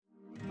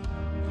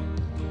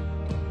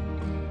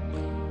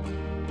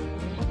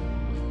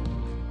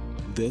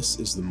This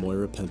is the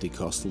Moira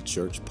Pentecostal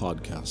Church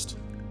podcast,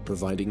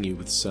 providing you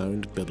with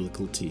sound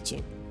biblical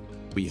teaching.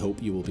 We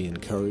hope you will be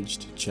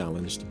encouraged,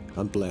 challenged,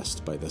 and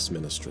blessed by this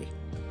ministry.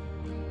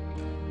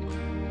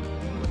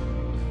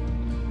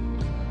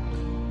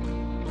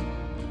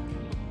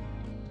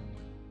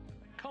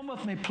 Come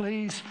with me,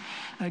 please,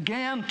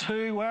 again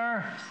to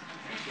where?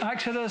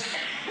 Exodus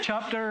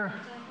chapter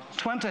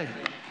 20.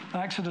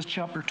 Exodus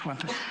chapter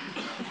 20.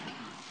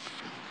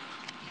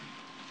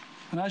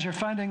 And as you're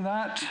finding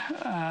that,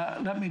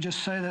 let me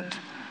just say that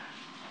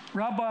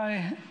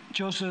Rabbi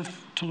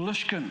Joseph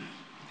Telushkin,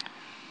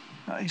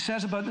 he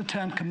says about the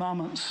Ten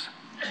Commandments,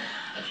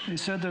 he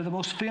said they're the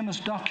most famous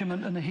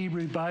document in the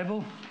Hebrew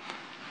Bible,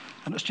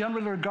 and it's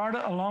generally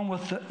regarded, along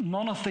with the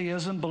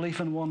monotheism, belief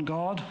in one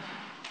God,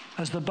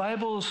 as the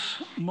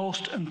Bible's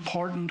most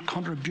important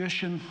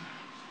contribution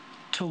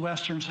to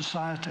Western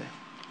society.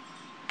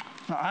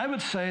 Now, I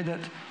would say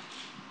that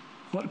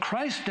what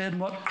Christ did and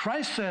what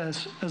Christ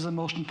says is the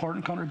most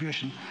important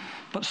contribution.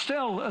 But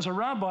still, as a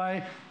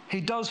rabbi,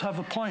 he does have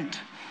a point,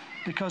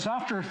 because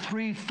after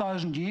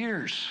 3,000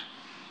 years,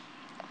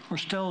 we're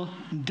still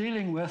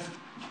dealing with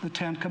the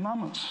Ten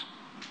Commandments.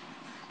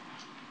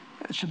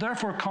 It should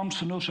therefore come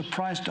to no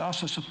surprise to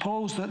us, I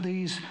suppose, that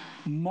these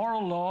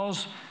moral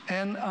laws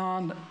in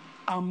an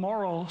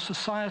immoral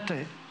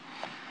society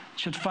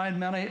should find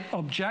many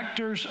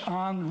objectors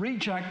and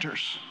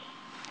rejectors.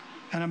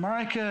 In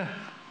America,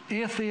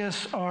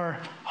 atheists are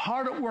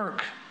hard at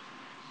work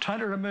trying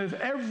to remove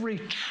every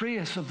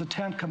trace of the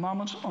Ten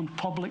Commandments on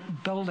public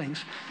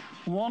buildings.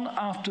 One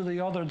after the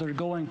other, they're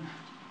going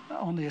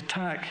on the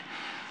attack.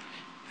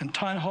 In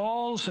town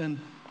halls,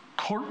 in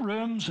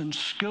courtrooms, in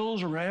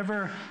schools, or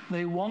wherever,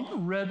 they want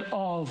rid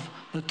of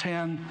the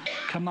Ten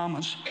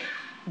Commandments.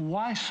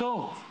 Why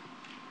so?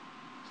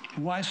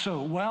 Why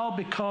so? Well,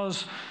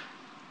 because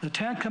the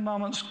Ten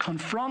Commandments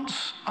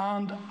confronts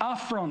and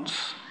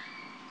affronts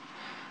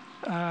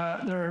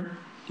their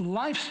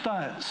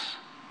lifestyles,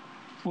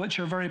 which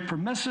are very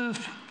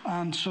permissive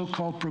and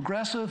so-called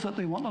progressive, that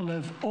they want to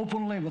live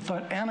openly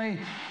without any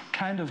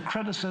kind of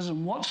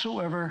criticism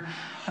whatsoever.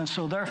 And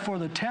so therefore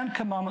the Ten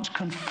Commandments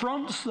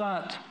confronts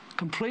that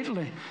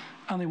completely,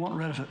 and they want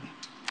rid of it.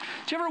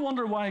 Do you ever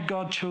wonder why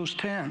God chose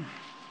 10?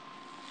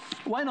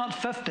 Why not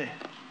 50?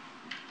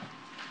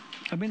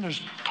 I mean,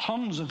 there's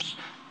tons of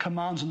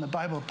commands in the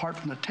Bible apart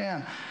from the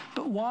 10.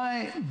 But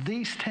why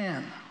these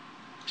 10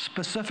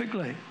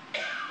 specifically?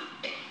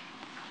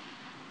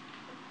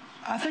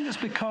 I think it's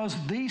because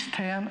these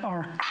 10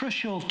 are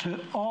crucial to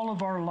all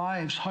of our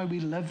lives, how we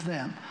live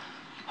them,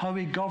 how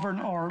we govern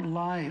our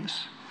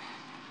lives.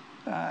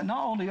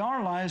 Not only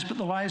our lives, but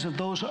the lives of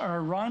those that are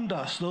around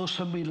us, those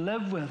whom we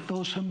live with,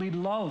 those whom we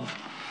love,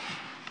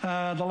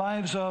 the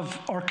lives of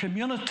our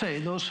community,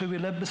 those who we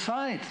live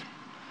beside,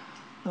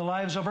 the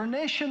lives of our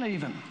nation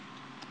even.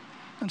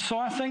 And so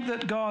I think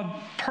that God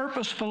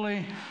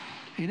purposefully,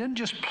 he didn't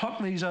just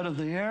pluck these out of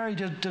the air. He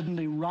just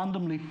didn't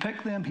randomly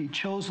pick them. He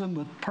chose them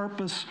with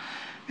purpose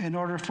in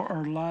order for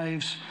our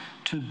lives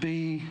to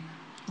be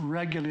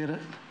regulated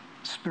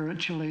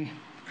spiritually,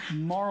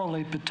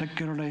 morally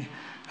particularly,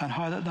 and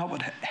how that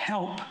would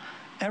help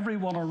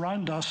everyone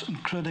around us,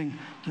 including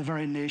the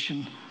very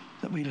nation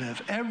that we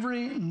live.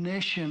 Every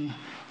nation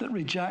that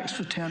rejects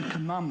the Ten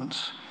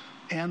Commandments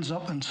ends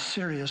up in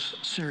serious,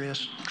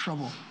 serious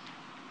trouble.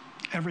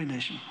 Every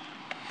nation.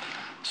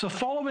 So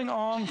following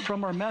on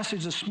from our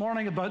message this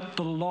morning about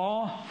the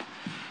law,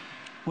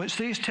 which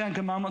these Ten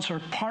Commandments are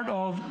part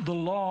of the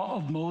law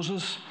of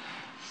Moses,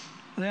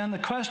 then the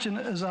question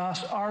is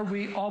asked, are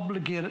we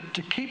obligated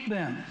to keep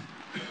them?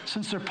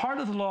 Since they're part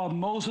of the law of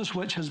Moses,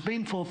 which has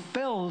been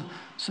fulfilled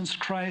since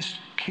Christ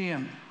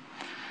came.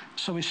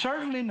 So we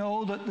certainly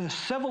know that the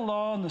civil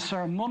law and the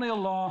ceremonial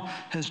law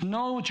has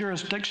no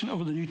jurisdiction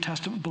over the New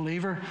Testament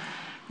believer.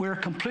 We're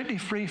completely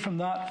free from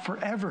that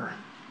forever.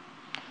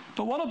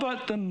 But what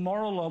about the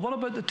moral law? What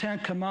about the Ten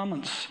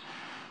Commandments?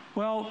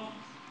 Well,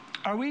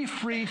 are we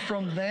free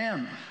from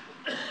them?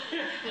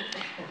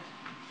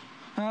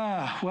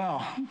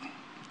 Well,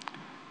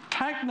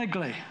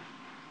 technically,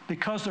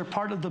 because they're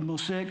part of the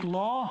Mosaic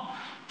law,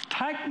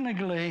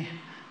 technically,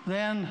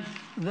 then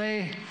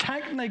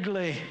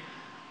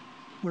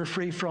we're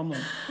free from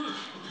them.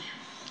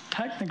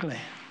 Technically.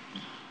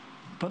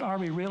 But are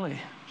we really?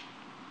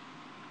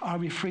 Are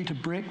we free to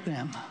break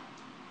them?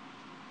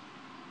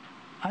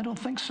 I don't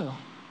think so.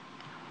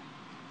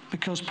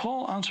 Because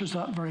Paul answers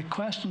that very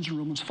question in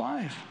Romans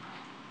 5.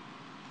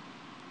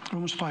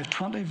 Romans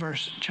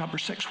 5:20, chapter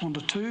 6,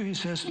 1-2, he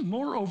says,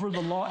 "Moreover,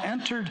 the law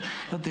entered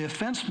that the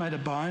offense might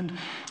abound,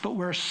 but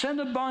where sin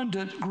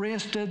abounded,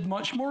 grace did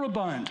much more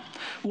abound.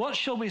 What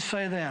shall we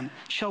say then?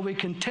 Shall we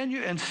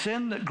continue in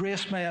sin that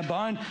grace may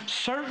abound?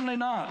 Certainly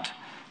not.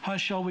 How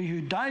shall we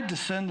who died to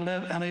sin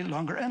live any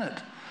longer in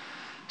it?"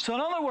 So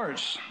in other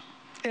words,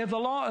 if the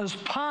law is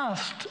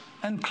passed,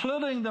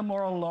 including the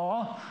moral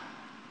law,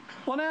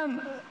 well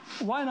then,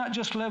 why not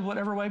just live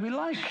whatever way we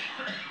like?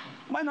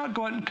 Why not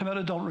go out and commit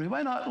adultery?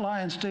 Why not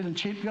lie and steal and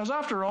cheat? Because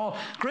after all,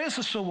 grace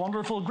is so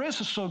wonderful,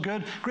 grace is so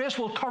good, grace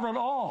will cover it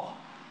all.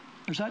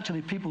 There's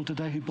actually people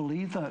today who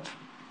believe that.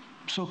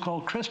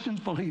 So-called Christians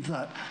believe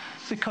that.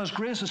 Because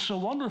grace is so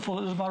wonderful,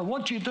 it doesn't matter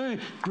what you do,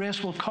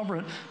 grace will cover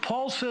it.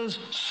 Paul says,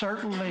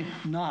 certainly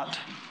not.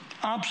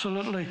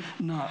 Absolutely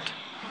not.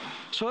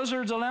 So is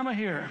there a dilemma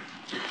here?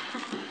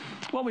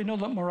 Well, we know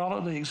that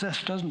morality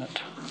exists, doesn't it?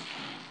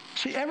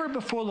 See, ever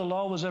before the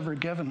law was ever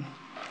given,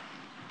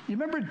 you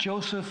remember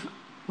Joseph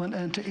went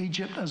into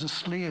Egypt as a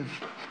slave,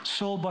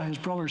 sold by his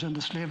brothers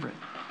into slavery.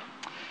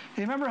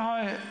 You remember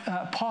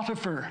how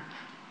Potiphar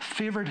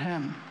favored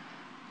him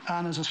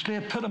and as a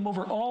slave put him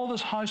over all of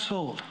his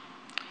household.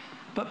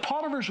 But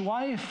Potiphar's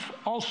wife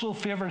also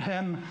favored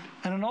him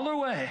in another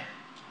way.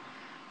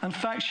 In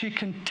fact, she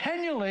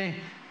continually,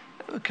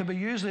 it could be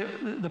used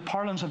the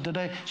parlance of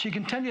today, she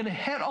continually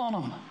hit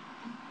on him.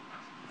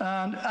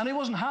 And he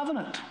wasn't having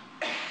it.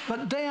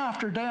 But day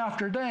after day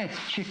after day,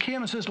 she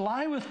came and says,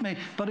 lie with me.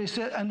 But he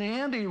said, in the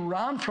end, he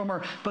ran from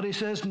her. But he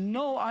says,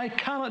 no, I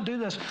cannot do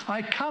this.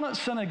 I cannot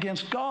sin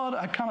against God.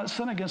 I cannot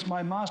sin against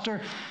my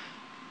master.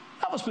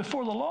 That was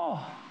before the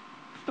law.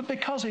 But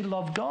because he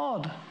loved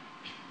God,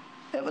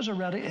 it was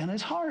already in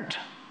his heart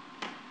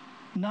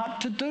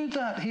not to do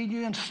that. He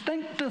knew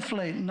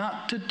instinctively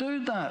not to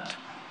do that.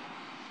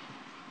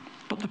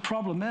 But the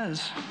problem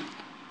is,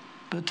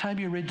 by the time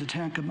you read the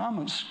Ten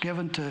Commandments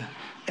given to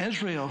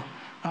Israel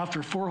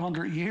after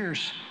 400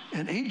 years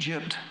in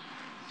Egypt,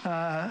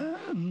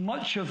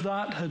 much of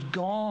that had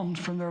gone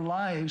from their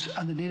lives,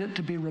 and they needed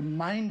to be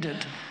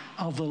reminded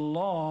of the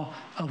law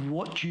of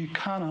what you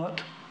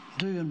cannot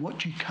do and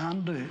what you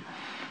can do.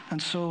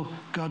 And so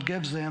God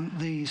gives them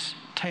these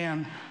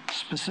 10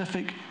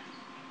 specific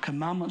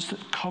commandments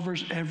that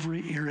covers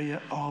every area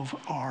of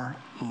our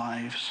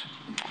lives.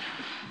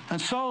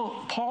 And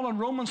so Paul in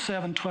Romans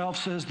 7:12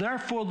 says,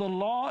 therefore the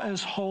law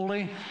is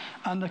holy,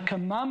 and the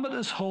commandment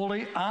is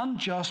holy and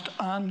just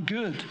and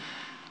good.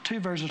 2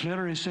 verses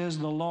later he says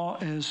the law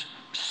is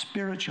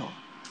spiritual.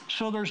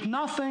 So there's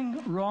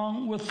nothing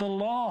wrong with the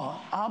law.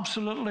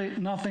 Absolutely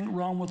nothing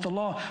wrong with the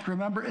law.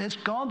 Remember, it's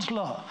God's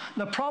law.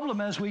 The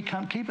problem is we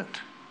can't keep it.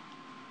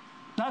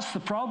 That's the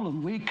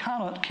problem. We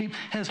cannot keep.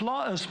 His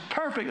law is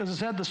perfect, as I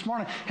said this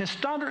morning. His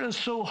standard is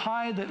so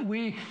high that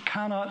we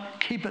cannot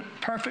keep it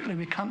perfectly.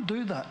 We can't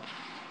do that.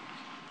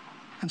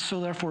 And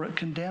so therefore it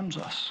condemns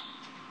us.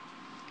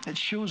 It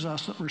shows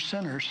us that we're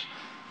sinners,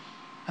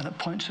 and it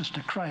points us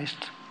to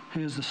Christ, who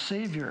is the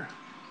Savior,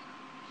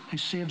 who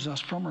saves us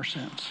from our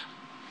sins.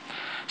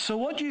 So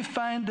what you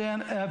find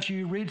then as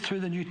you read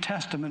through the New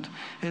Testament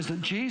is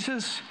that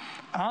Jesus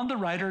and the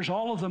writers,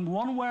 all of them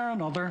one way or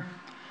another,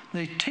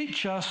 they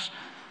teach us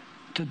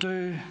to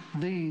do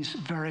these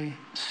very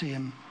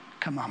same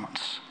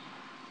commandments.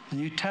 The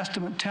New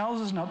Testament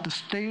tells us not to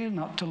steal,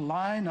 not to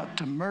lie, not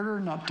to murder,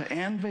 not to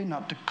envy,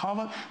 not to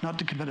covet, not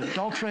to commit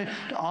adultery,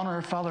 to honor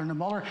our father and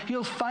mother.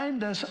 You'll find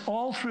this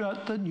all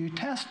throughout the New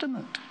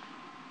Testament.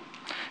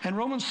 In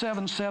Romans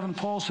 7:7,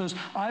 Paul says,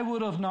 I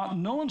would have not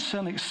known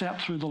sin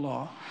except through the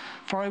law,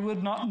 for I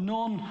would not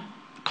known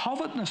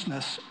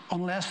covetousness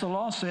unless the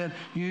law said,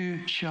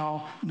 you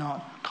shall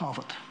not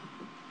covet.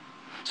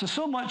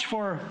 So much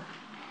for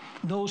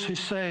those who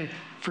say,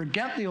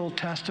 forget the Old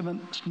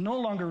Testament, it's no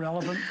longer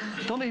relevant,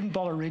 don't even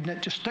bother reading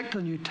it, just stick to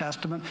the New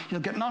Testament,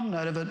 you'll get nothing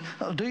out of it,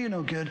 it'll do you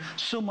no good.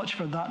 So much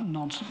for that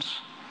nonsense.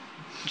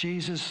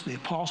 Jesus, the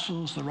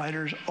apostles, the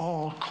writers,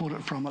 all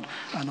quoted from it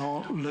and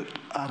all looked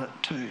at it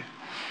too.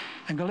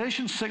 In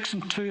Galatians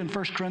 6:2 and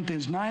 1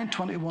 Corinthians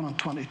 9:21 and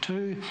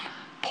 22,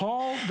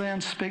 Paul then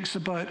speaks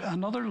about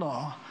another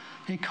law.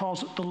 He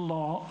calls it the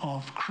law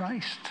of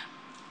Christ.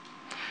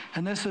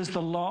 And this is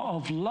the law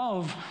of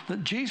love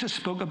that Jesus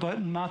spoke about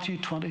in Matthew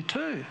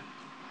 22.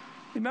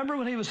 Remember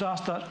when he was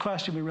asked that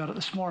question, we read it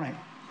this morning.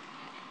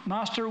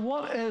 Master,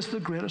 what is the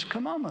greatest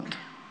commandment?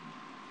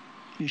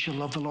 You shall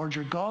love the Lord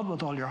your God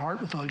with all your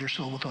heart, with all your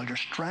soul, with all your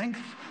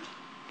strength.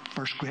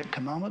 First great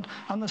commandment.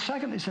 And the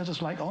second, he says,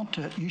 is like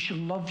unto it. You shall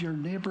love your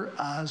neighbor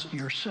as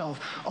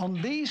yourself.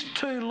 On these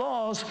two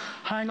laws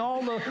hang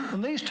all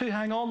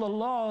the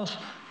laws,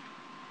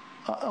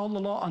 all the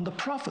law and the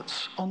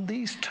prophets. On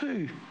these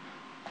two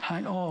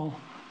hang all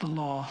the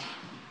law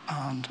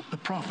and the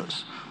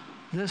prophets.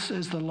 This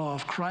is the law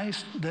of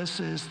Christ. This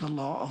is the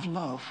law of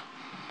love.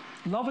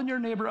 Loving your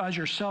neighbor as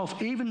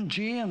yourself. Even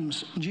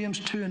James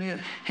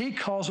 2:8, he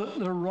calls it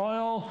the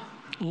royal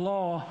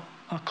law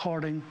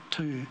according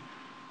to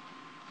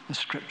the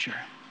Scripture.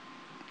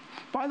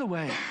 By the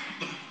way,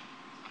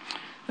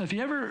 if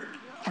you ever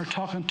are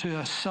talking to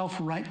a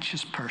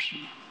self-righteous person,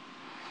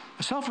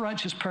 a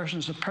self-righteous person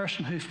is a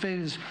person who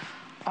feels,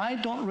 I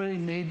don't really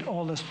need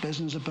all this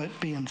business about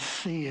being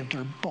saved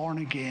or born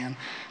again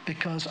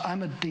because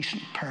I'm a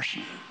decent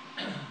person.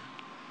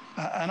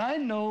 And I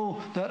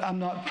know that I'm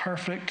not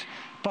perfect,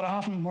 but I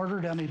haven't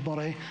murdered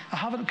anybody. I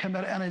haven't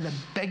committed any of the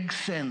big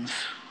sins.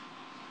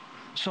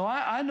 So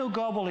I know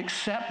God will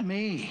accept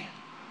me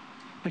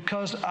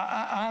because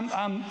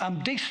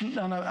I'm decent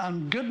and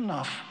I'm good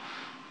enough.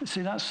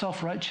 See, that's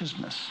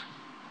self-righteousness.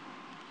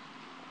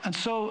 And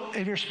so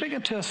if you're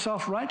speaking to a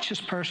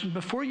self-righteous person,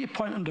 before you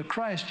point them to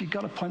Christ, you've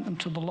got to point them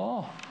to the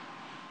law.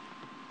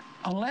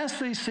 Unless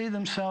they see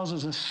themselves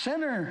as a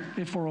sinner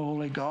before a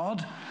holy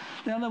God,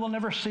 then they will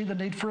never see the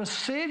need for a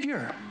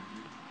Savior.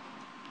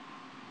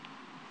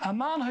 A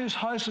man whose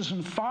house is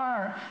on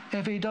fire,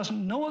 if he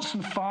doesn't know it's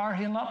on fire,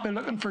 he'll not be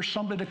looking for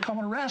somebody to come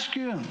and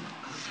rescue him.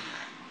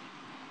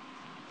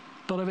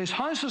 But if his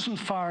house is on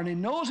fire and he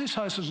knows his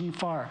house is on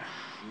fire,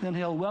 then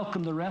he'll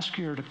welcome the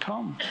rescuer to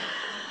come.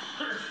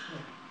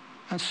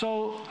 And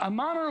so a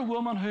man or a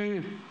woman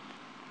who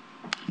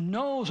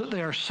knows that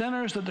they are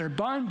sinners, that they're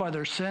bound by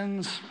their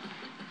sins,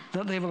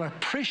 that they will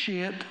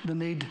appreciate the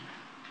need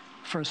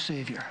for a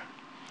Savior.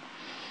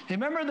 You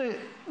remember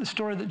the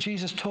story that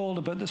Jesus told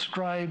about the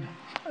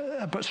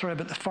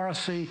about the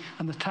Pharisee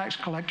and the tax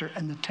collector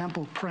in the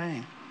temple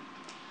praying,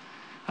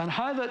 and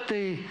how that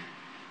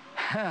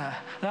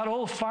that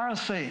old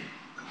Pharisee,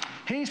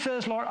 he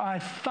says, "Lord, I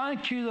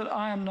thank you that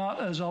I am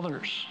not as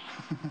others."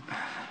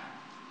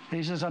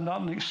 He says, "I'm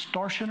not an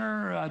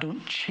extortioner. I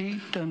don't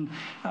cheat, and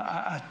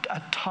I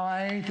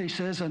tithe." He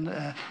says,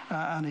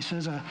 and he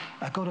says, "I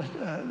go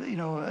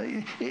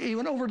to, He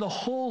went over the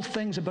whole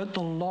things about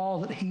the law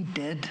that he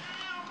did,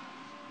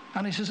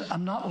 and he says,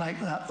 "I'm not like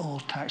that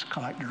old tax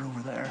collector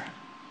over there."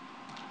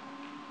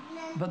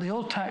 But the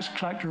old tax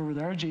collector over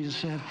there, Jesus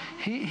said,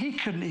 he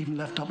couldn't even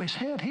lift up his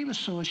head. He was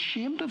so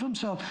ashamed of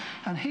himself,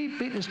 and he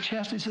beat his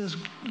chest. He says,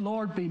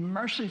 "Lord, be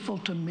merciful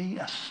to me,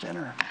 a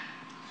sinner."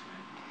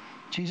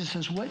 Jesus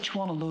says, which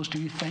one of those do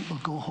you think will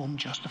go home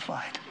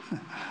justified?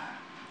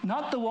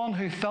 Not the one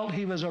who felt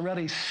he was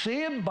already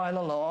saved by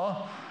the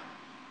law,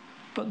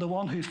 but the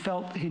one who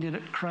felt he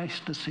needed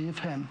Christ to save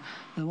him.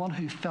 The one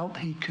who felt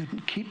he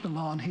couldn't keep the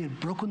law and he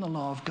had broken the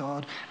law of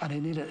God and he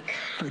needed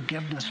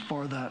forgiveness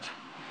for that.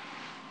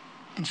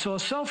 And so a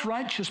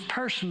self-righteous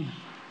person,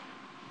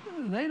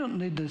 they don't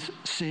need the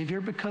Savior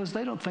because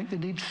they don't think they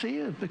need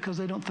saved, because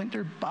they don't think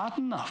they're bad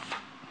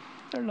enough.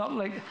 They're not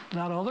like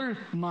that other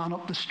man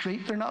up the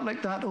street. They're not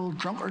like that old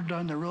drunkard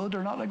down the road.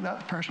 They're not like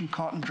that person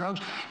caught in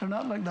drugs. They're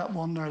not like that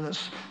one there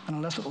that's an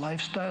illicit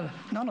lifestyle.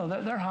 No,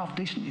 they're half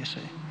decent, you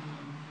see.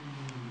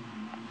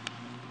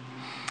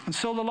 And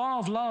so the law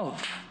of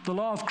love, the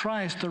law of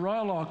Christ, the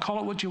royal law, call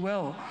it what you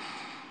will.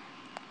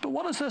 But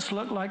what does this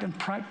look like in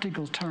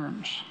practical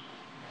terms?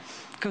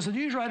 Because the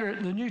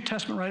New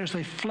Testament writers,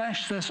 they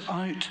flesh this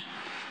out,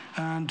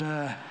 and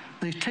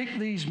they take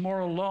these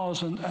moral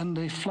laws and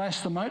they flesh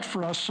them out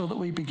for us so that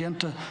we begin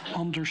to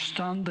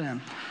understand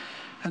them.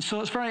 And so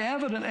it's very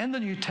evident in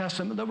the New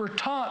Testament that we're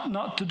taught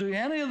not to do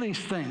any of these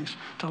things,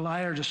 to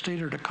lie or to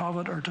steal or to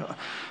covet or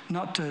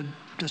not to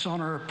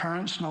dishonor our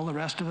parents and all the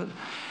rest of it.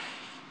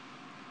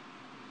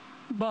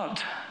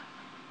 But,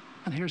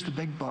 and here's the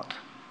big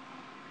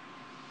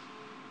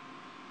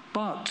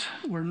but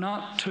we're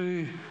not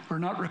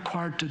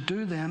required to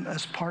do them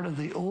as part of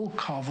the old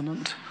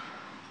covenant.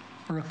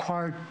 We're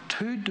required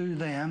to do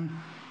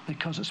them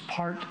because it's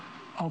part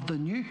of the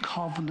new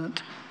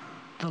covenant,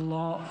 the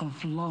law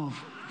of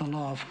love, the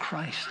law of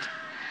Christ.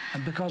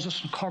 And because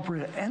it's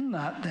incorporated in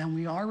that, then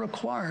we are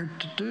required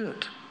to do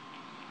it.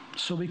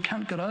 So we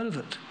can't get out of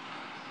it.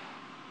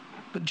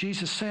 But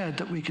Jesus said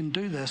that we can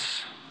do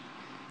this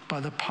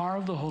by the power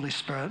of the Holy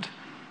Spirit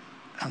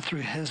and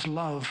through his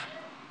love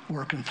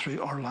working through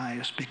our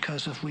lives.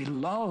 Because if we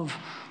love,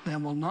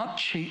 then we'll not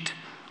cheat,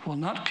 will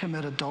not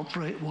commit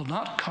adultery, will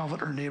not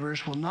covet our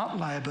neighbours, will not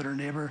lie about our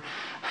neighbour,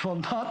 will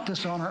not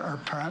dishonour our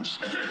parents,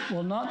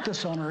 will not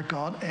dishonour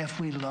God if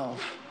we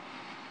love.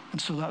 And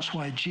so that's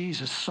why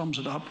Jesus sums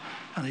it up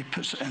and he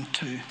puts it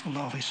into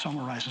love. He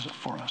summarises it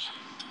for us.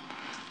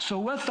 So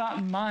with that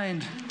in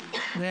mind,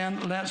 then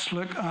let's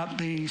look at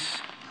these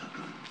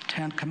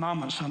 10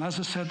 Commandments. And as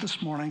I said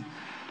this morning,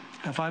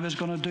 if I was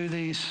going to do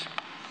these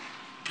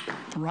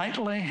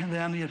rightly,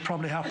 then you'd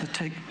probably have to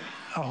take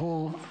a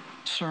whole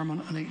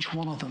sermon on each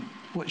one of them,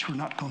 which we're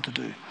not going to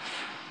do.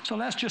 So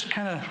let's just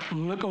kind of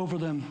look over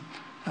them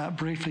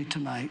briefly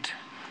tonight.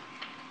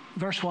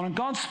 Verse 1, and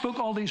God spoke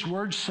all these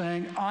words,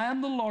 saying, I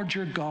am the Lord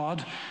your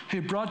God,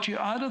 who brought you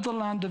out of the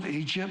land of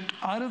Egypt,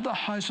 out of the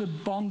house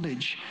of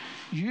bondage.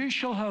 You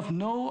shall have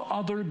no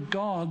other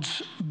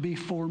gods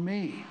before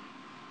me.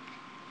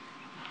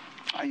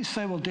 You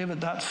say, well,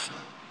 David,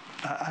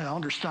 I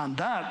understand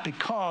that,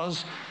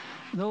 because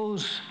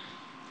those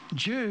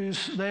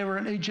Jews, they were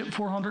in Egypt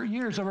 400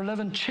 years. They were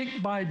living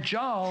cheek by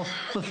jowl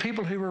with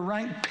people who were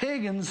rank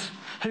pagans,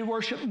 who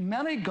worshipped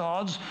many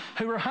gods,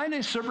 who were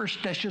highly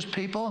superstitious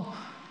people.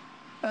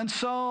 And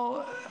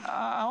so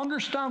I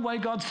understand why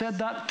God said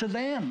that to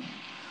them.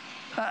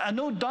 And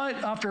no doubt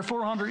after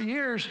 400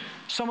 years,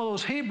 some of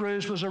those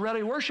Hebrews was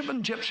already worshipping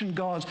Egyptian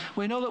gods.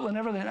 We know that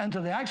whenever they went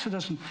into the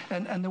Exodus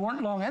and they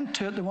weren't long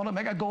into it, they wanted to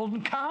make a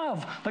golden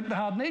calf like they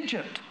had in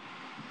Egypt.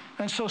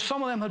 And so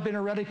some of them had been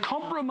already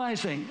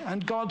compromising.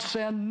 And God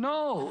said,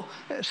 no,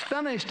 it's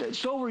finished.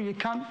 It's over. You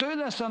can't do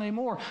this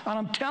anymore. And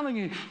I'm telling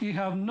you, you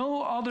have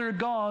no other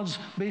gods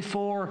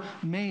before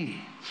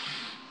me.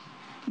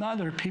 Now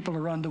there are people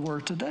around the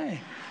world today,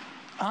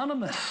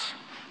 animists,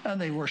 and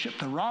they worship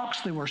the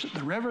rocks, they worship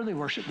the river, they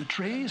worship the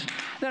trees.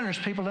 Then there's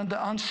people into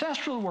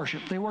ancestral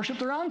worship. They worship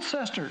their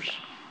ancestors.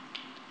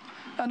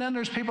 And then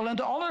there's people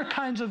into other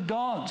kinds of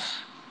gods.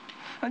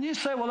 And you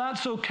say, well,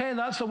 that's okay.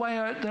 That's the way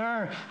out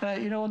there,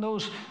 in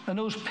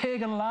those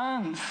pagan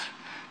lands.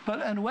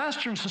 But in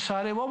Western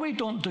society, well, we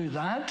don't do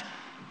that.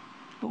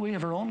 But we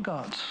have our own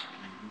gods.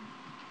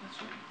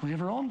 That's right. We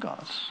have our own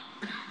gods.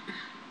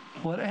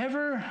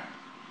 Whatever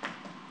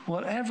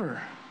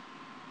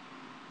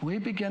we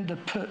begin to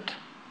put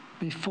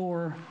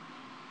before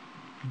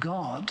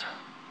God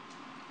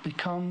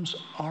becomes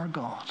our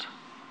God.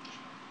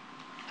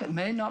 It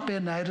may not be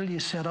an idol you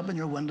set up in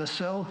your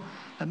windowsill.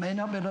 It may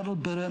not be a little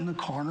Buddha in the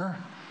corner,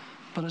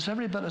 but it's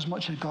every bit as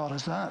much a God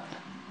as that.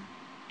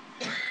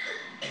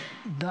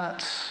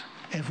 That's,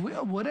 if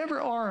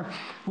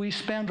we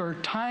spend our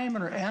time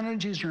and our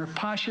energies and our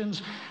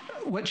passions,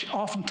 which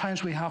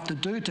oftentimes we have to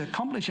do to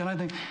accomplish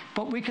anything,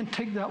 but we can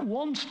take that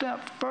one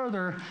step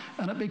further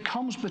and it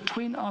becomes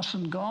between us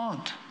and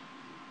God.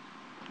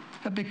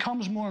 It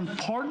becomes more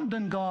important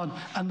than God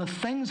and the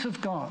things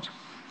of God.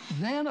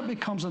 Then it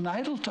becomes an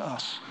idol to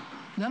us.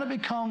 Then it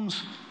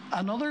becomes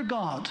another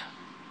God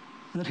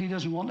that He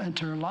doesn't want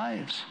into our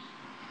lives.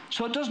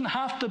 So it doesn't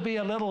have to be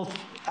a little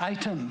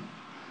item.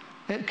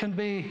 It can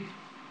be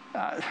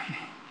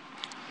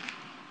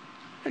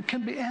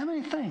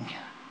anything.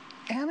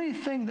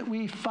 Anything that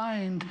we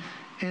find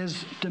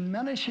is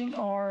diminishing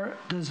our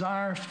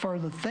desire for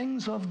the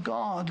things of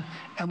God,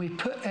 and we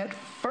put it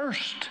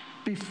first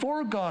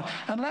before God.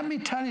 And let me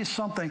tell you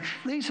something.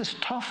 This is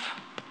tough,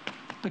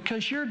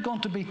 because you're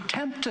going to be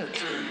tempted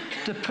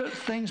to put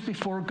things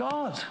before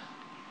God.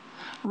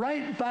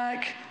 Right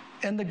back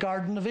in the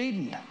Garden of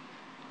Eden,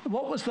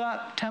 what was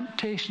that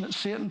temptation that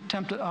Satan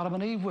tempted Adam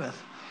and Eve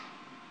with?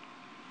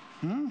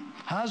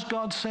 Has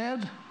God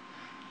said?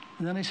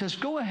 And then He says,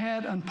 go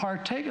ahead and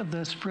partake of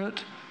this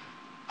fruit,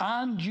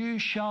 and you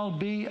shall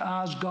be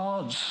as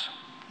gods,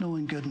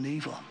 knowing good and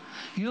evil.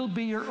 You'll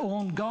be your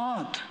own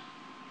God.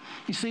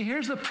 You see,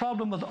 here's the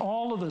problem with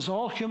all of us,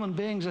 all human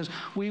beings, is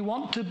we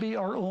want to be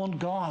our own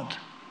God.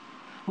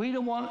 We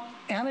don't want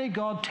any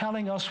God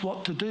telling us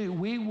what to do.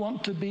 We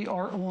want to be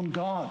our own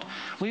God.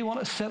 We want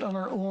to sit on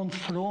our own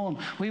throne.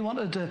 We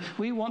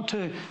want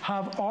to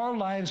have our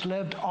lives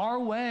lived our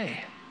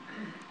way.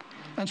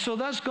 And so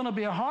that's going to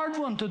be a hard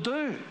one to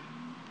do.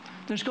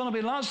 There's going to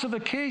be lots of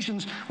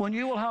occasions when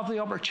you will have the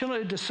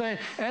opportunity to say,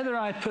 either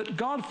I put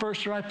God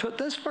first or I put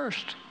this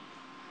first.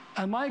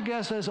 And my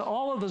guess is that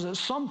all of us at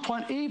some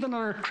point, even in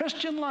our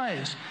Christian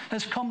lives,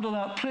 has come to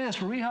that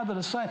place where we have to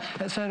decide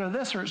it's either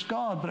this or it's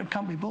God, but it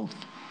can't be both.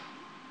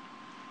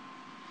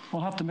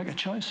 We'll have to make a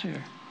choice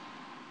here.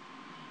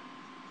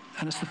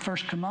 And it's the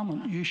first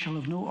commandment: you shall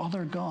have no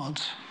other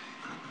gods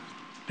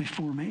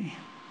before me.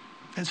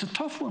 It's a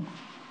tough one.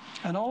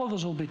 And all of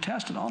us will be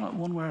tested on it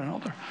one way or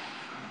another.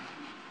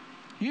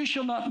 You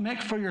shall not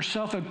make for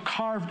yourself a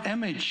carved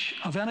image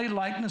of any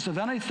likeness of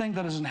anything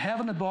that is in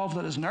heaven above,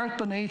 that is in earth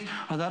beneath,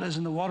 or that is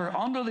in the water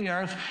under the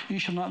earth. You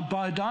shall not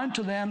bow down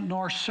to them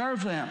nor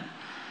serve them.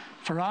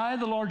 For I,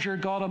 the Lord your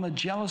God, am a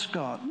jealous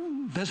God,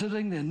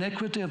 visiting the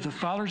iniquity of the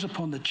fathers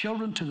upon the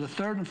children to the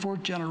third and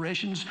fourth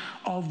generations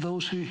of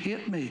those who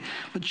hate me,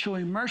 but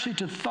showing mercy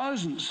to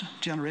thousands,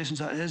 generations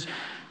that is,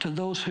 to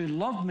those who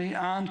love me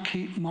and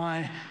keep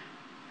my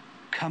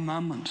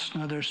commandments.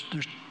 Now there's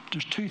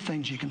two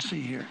things you can see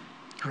here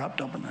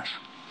wrapped up in this.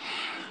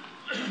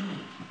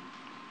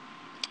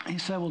 He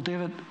said, well,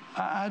 David,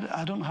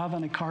 I don't have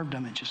any carved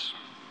images.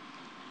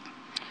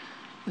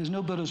 There's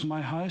no Buddhas in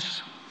my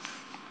house.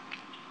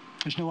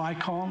 There's no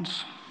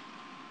icons.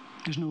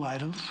 There's no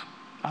idols.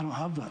 I don't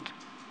have that.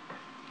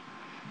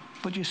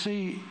 But you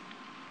see,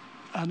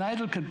 an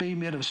idol could be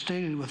made of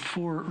steel with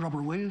 4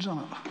 rubber wheels on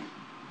it.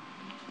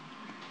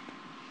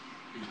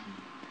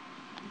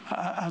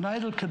 An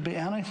idol could be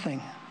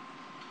anything.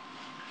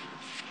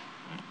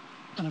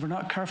 And if we're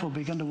not careful, we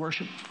begin to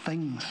worship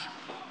things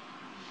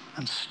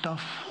and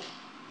stuff.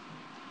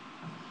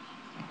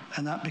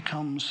 And that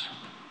becomes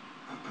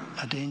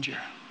a danger.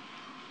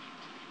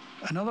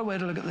 Another way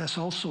to look at this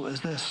also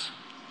is this.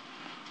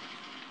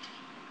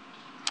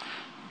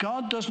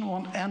 God doesn't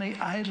want any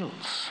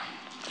idols.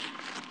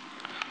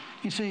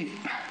 You see,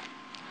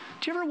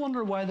 do you ever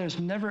wonder why there's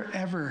never,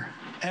 ever,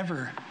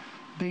 ever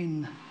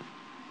been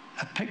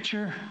a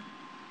picture,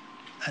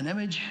 an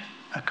image,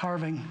 a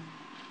carving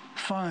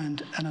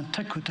found in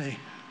antiquity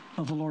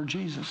of the Lord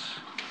Jesus?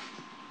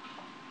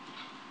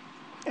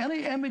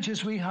 Any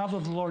images we have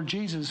of the Lord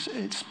Jesus,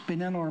 it's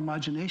been in our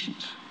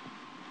imaginations.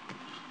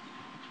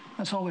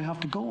 That's all we have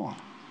to go on.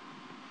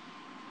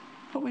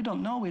 But we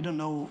don't know. We don't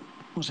know,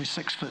 was he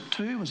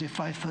 6'2"? Was he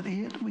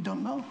 5'8"? We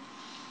don't know.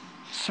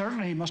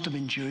 Certainly he must have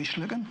been Jewish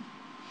looking.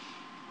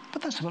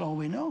 But that's about all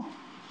we know.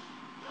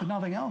 But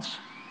nothing else.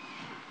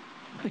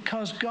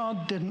 Because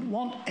God didn't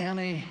want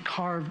any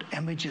carved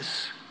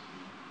images.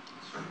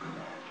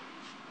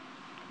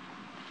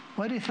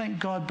 Why do you think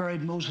God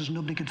buried Moses and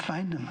nobody could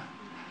find him?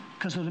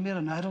 Because they'd have made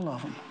an idol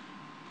of him.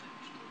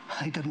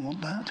 He didn't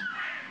want that.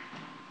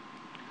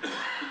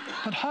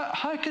 But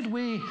how could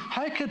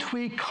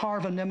we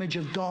carve an image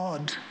of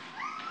God?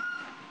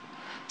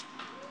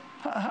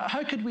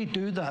 How could we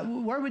do that?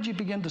 Where would you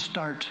begin to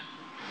start?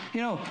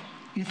 You know,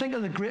 you think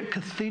of the great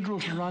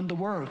cathedrals around the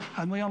world,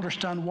 and we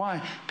understand why.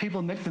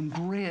 People make them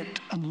great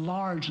and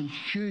large and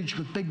huge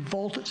with big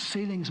vaulted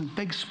ceilings and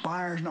big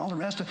spires and all the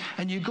rest of it.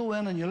 And you go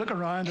in and you look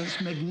around, and it's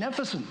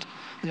magnificent.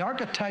 The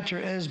architecture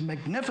is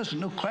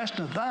magnificent, no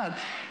question of that.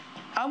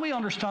 And we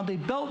understand they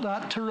built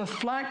that to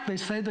reflect, they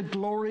say, the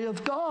glory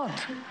of God.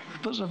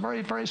 But it's a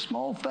very, very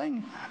small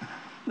thing.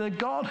 The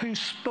God who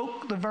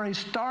spoke the very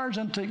stars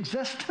into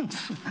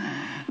existence,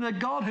 the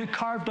God who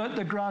carved out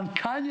the Grand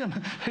Canyon,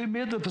 who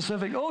made the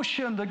Pacific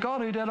Ocean, the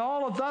God who did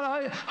all of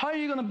that. How are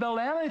you going to build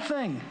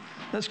anything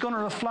that's going to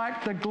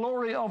reflect the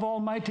glory of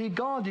Almighty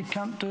God? You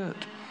can't do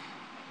it.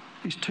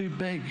 He's too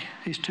big.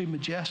 He's too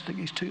majestic.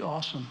 He's too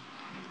awesome.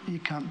 You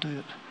can't do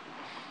it.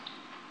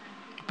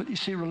 But you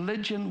see,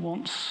 religion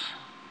wants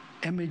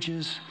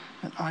images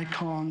and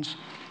icons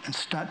and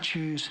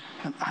statues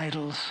and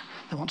idols.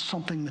 They want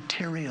something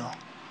material.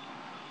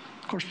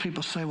 Of course,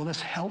 people say, well,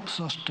 this helps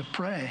us to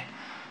pray.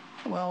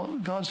 Well,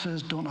 God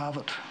says, don't have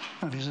it.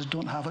 And if he says,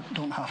 don't have it,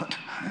 don't have it.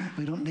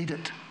 We don't need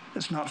it.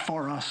 It's not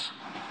for us.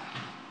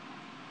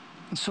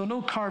 And so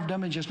no carved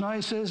images. Now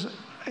he says,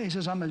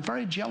 I'm a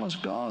very jealous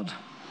God,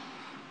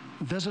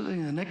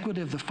 visiting the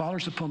iniquity of the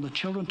fathers upon the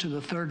children to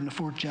the third and the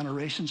fourth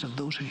generations of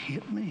those who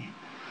hate me,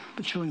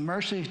 but showing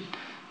mercy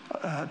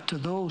to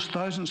those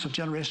thousands of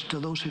generations, to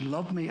those who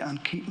love me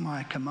and keep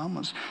my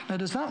commandments. Now,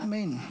 does that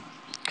mean,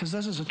 because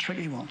this is a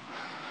tricky one,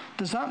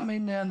 does that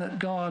mean then that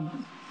God,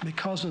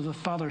 because of the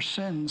father's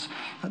sins,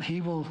 that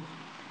he will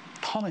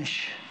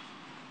punish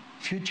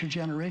future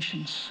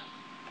generations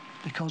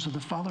because of the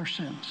father's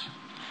sins?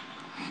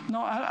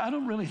 No, I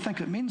don't really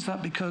think it means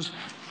that, because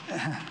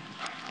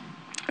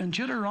in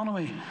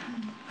Deuteronomy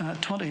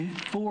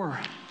 24,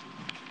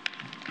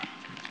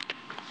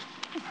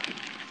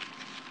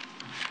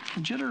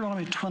 in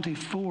Deuteronomy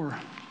 24,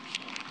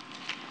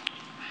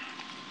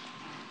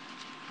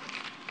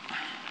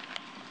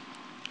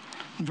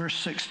 in verse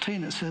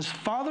 16, it says,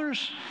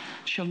 fathers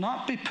shall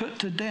not be put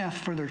to death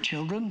for their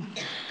children,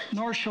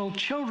 nor shall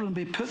children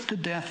be put to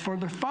death for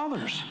their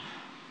fathers.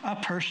 A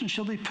person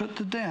shall be put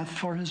to death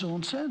for his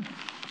own sin.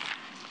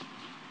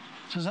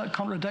 So is that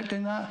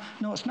contradicting that?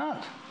 No, it's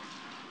not.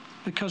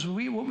 Because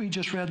what we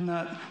just read in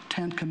that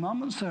 10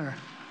 Commandments there,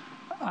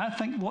 I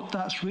think what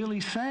that's really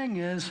saying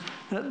is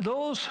that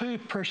those who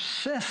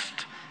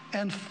persist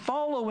in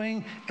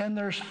following in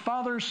their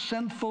father's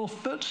sinful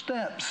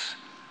footsteps,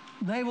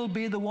 they will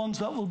be the ones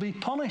that will be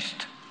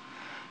punished.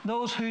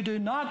 Those who do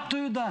not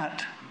do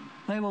that,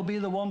 they will be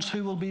the ones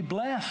who will be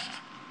blessed.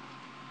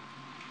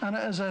 And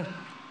it is a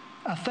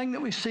thing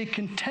that we see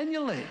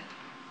continually,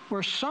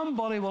 where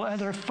somebody will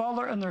either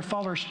follow in their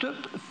father's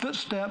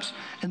footsteps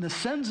in the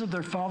sins of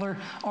their father,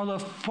 or they'll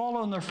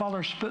follow in their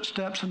father's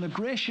footsteps in the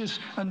gracious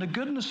and the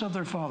goodness of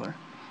their father.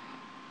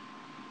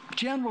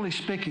 Generally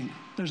speaking,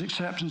 there's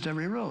exceptions to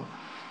every rule.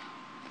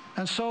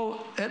 And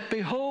so it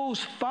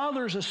behoves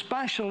fathers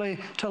especially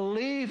to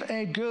leave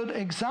a good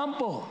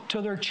example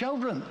to their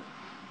children,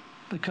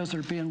 because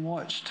they're being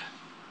watched.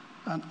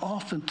 And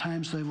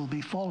oftentimes they will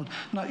be followed.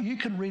 Now, you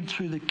can read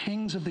through the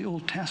kings of the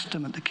Old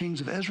Testament, the kings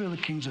of Israel, the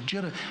kings of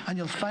Judah, and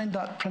you'll find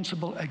that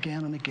principle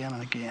again and again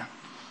and again.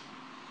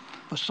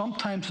 But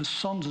sometimes the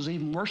sons is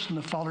even worse than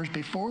the fathers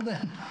before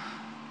then.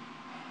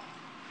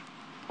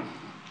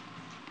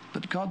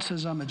 But God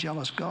says, I'm a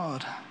jealous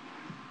God,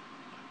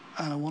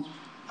 and I won't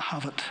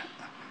have it.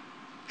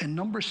 In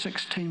Numbers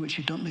 16, which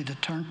you don't need to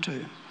turn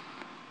to,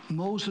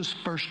 Moses'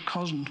 first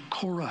cousin,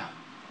 Korah,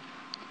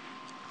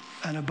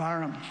 and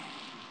Abiram,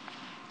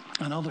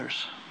 and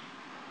others,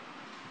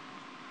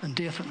 and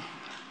Dathan,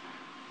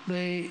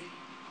 they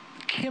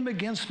came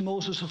against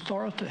Moses'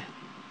 authority.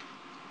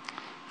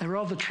 They were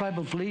of the tribe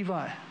of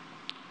Levi,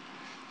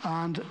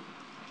 and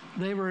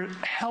they were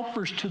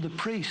helpers to the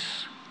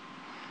priests.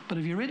 But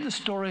if you read the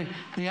story,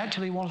 they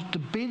actually wanted to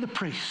be the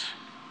priests.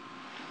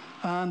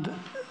 And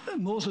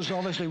Moses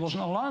obviously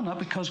wasn't allowing that,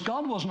 because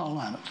God wasn't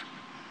allowing it.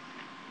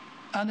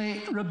 And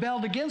they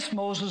rebelled against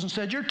Moses and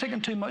said, you're taking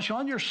too much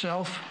on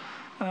yourself.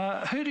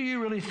 Who do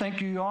you really think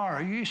you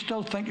are? You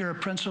still think you're a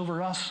prince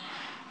over us?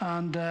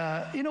 And,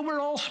 we're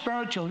all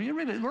spiritual. You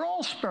read it, we're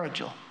all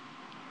spiritual.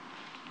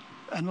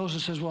 And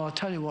Moses says, well, I'll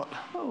tell you what.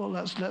 Well,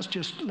 let's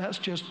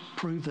just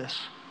prove this,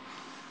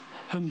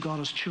 whom God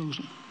has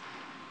chosen.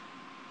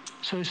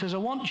 So he says, I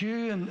want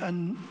you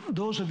and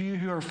those of you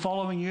who are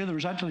following you, there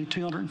was actually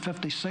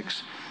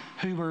 256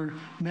 who were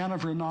men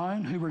of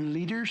renown, who were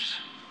leaders.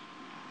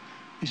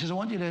 He says, I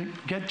want you to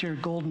get your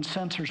golden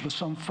censers with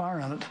some fire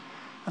in it.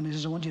 And he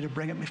says, I want you to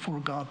bring it before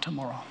God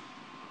tomorrow.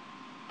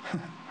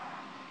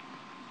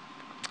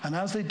 And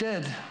as they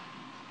did,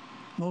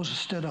 Moses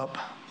stood up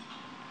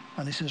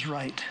and he says,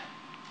 right.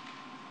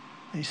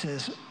 He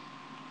says,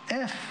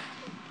 if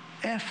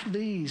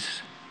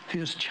these, who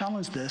has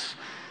challenged this,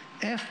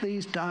 if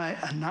these die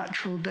a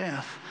natural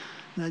death,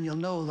 then you'll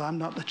know that I'm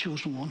not the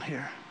chosen one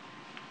here.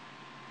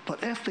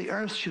 But if the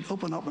earth should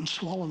open up and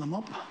swallow them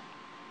up,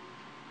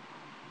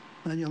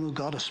 then you'll know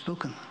God has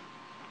spoken.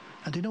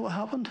 And do you know what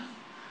happened?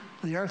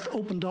 The earth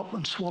opened up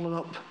and swallowed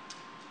up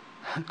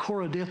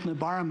Korah, Dathan, and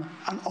Abiram,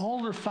 and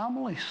all their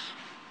families,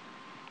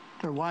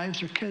 their wives,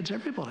 their kids,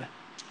 everybody,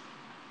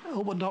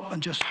 opened up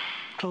and just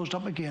closed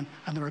up again,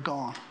 and they were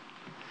gone.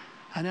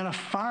 And then a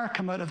fire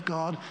came out of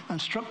God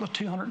and struck the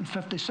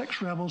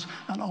 256 rebels,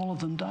 and all of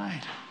them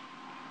died.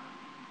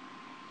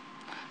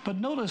 But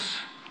notice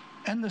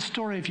in the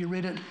story, if you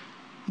read it,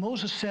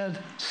 Moses said,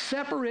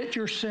 separate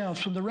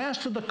yourselves from the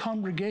rest of the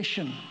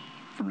congregation,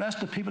 from the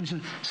rest of the people. He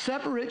said,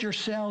 separate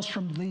yourselves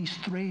from these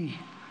three.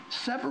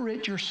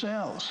 Separate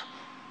yourselves,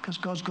 because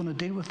God's going to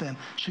deal with them.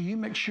 So you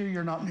make sure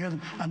you're not near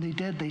them. And they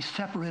did. They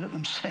separated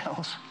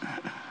themselves.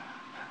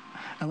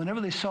 And whenever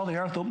they saw the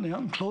earth opening up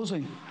and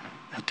closing,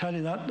 I tell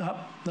you,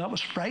 that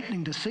was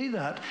frightening to see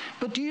that.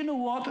 But do you know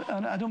what?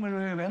 And I don't want to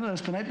go into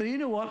this tonight, but you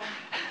know what?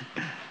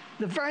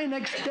 The very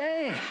next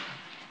day,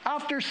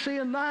 after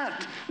seeing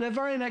that, the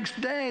very next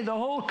day, the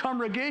whole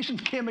congregation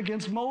came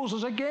against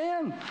Moses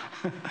again.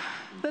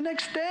 The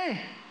next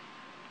day.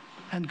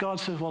 And God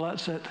says, well,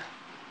 that's it.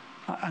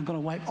 I'm going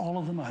to wipe all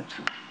of them out.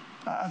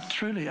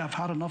 Truly, I've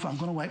had enough. I'm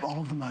going to wipe all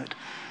of them out.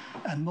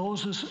 And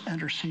Moses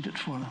interceded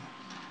for them.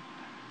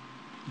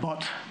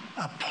 But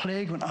a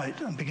plague went out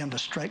and began to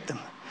strike them.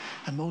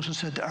 And Moses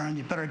said to Aaron,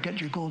 you better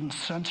get your golden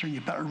censer and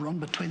you better run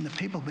between the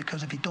people,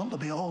 because if you don't, they'll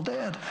be all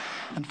dead.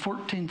 And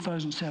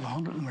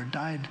 14,700 of them were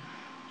died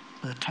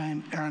by the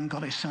time Aaron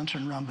got his censer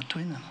and ran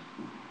between them.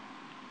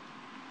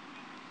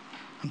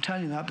 I'm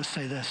telling you that to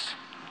say this,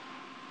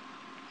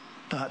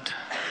 that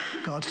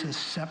God says,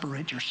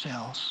 separate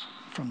yourselves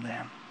from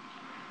them.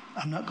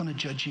 I'm not going to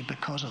judge you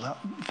because of that.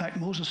 In fact,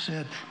 Moses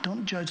said,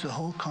 don't judge the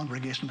whole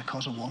congregation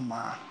because of one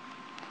man.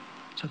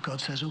 So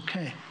God says,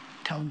 okay,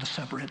 tell them to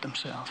separate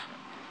themselves.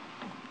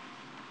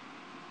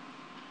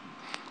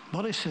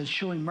 But he said,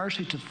 showing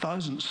mercy to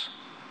thousands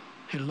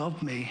who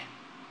love me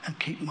and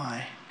keep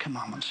my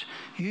commandments.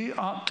 You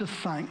ought to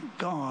thank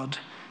God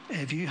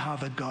if you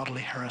have a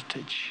godly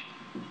heritage.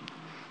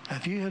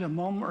 If you had a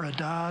mum or a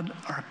dad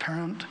or a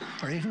parent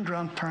or even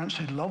grandparents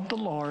who loved the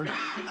Lord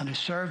and who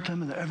served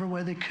him in every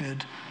way they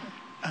could,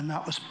 and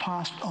that was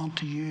passed on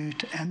to you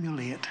to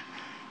emulate,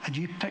 and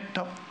you picked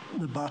up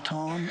the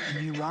baton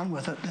and you ran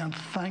with it, then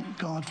thank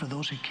God for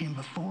those who came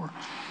before.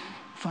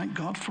 Thank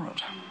God for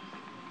it.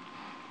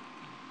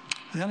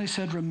 Then he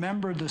said,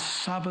 remember the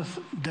Sabbath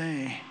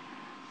day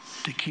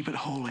to keep it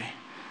holy.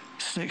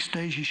 6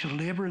 days you shall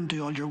labor and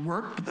do all your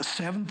work, but the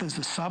seventh is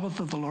the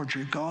Sabbath of the Lord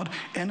your God.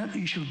 In it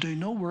you shall do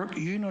no work,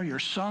 you nor your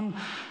son,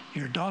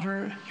 your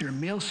daughter, your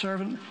male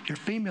servant, your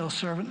female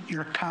servant,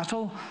 your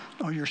cattle,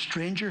 or your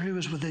stranger who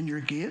is within your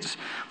gates.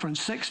 For in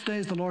 6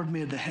 days the Lord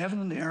made the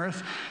heaven and the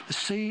earth, the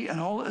sea, and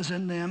all that is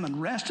in them,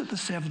 and rested the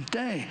seventh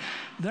day.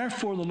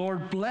 Therefore the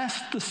Lord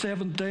blessed the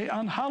seventh day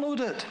and hallowed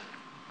it.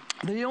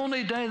 The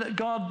only day that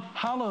God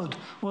hallowed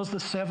was the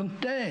seventh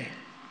day,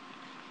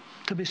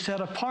 to be set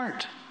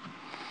apart.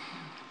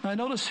 Now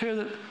notice here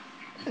that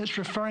it's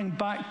referring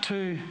back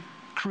to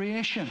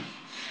creation.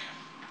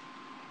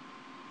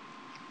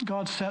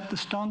 God set the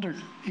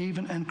standard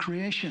even in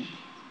creation.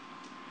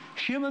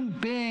 Human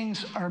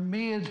beings are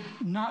made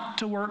not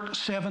to work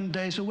 7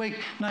 days a week.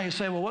 Now you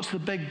say, well, what's the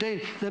big deal?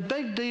 The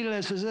big deal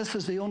is this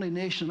is the only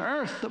nation on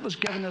earth that was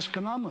given this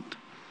commandment.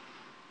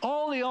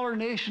 All the other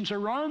nations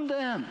around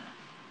them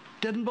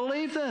didn't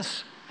believe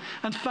this.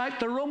 In fact,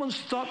 the Romans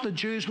thought the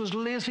Jews was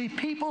lazy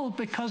people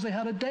because they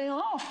had a day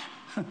off.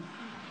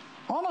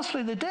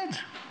 Honestly, they did.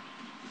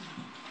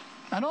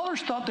 And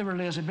others thought they were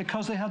lazy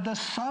because they had this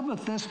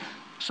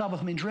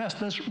Sabbath means rest,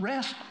 this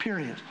rest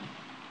period.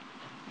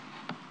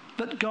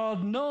 But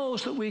God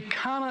knows that we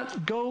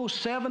cannot go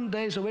 7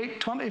 days a week,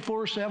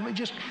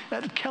 24/7.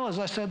 It'll kill, as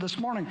I said this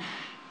morning.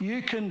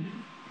 You can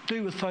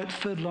do without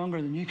food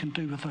longer than you can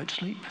do without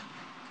sleep.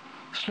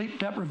 Sleep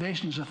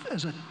deprivation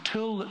is a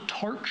tool that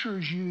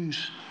torturers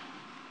use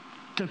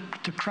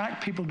to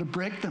crack people, to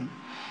break them.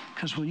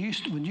 Because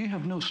when you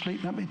have no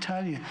sleep, let me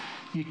tell you,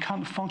 you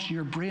can't function.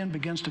 Your brain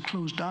begins to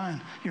close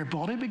down. Your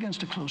body begins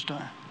to close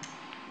down.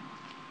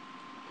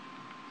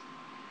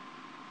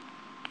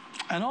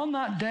 And on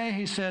that day,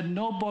 he said,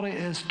 nobody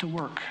is to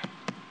work.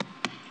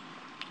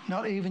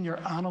 Not even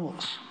your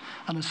animals.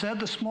 And I said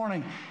this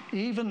morning,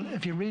 even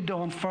if you read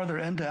on further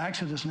into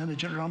Exodus and into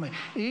Deuteronomy,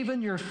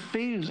 even your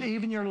fields,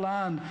 even your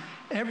land,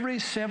 every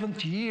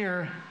 7th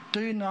year,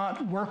 do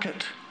not work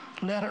it.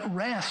 Let it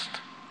rest.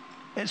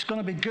 It's going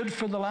to be good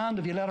for the land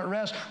if you let it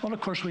rest. Well,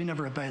 of course, we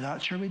never obey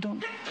that. Sure, we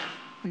don't.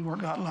 We work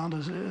that land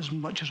as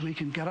much as we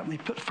can get it, and we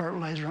put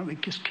fertilizer on it. We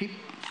just keep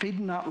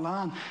feeding that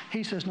land.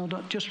 He says, no,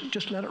 don't,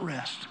 just let it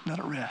rest. Let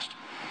it rest.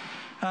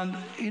 And,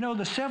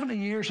 the 70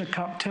 years of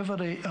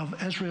captivity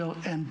of Israel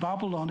in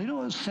Babylon, it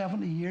was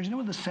 70 years. You know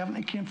where the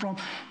 70 came from?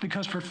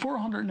 Because for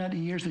 480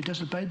 years they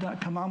disobeyed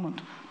that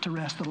commandment to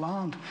rest the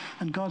land.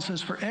 And God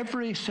says, for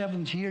every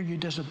 7th year you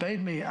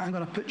disobeyed me, I'm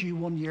going to put you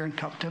 1 year in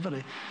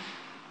captivity.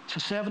 So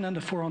 7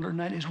 into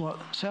 490 is what?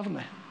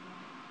 70.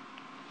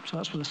 So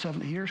that's where the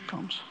 70 years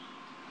comes.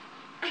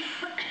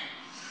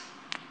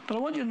 But I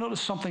want you to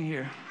notice something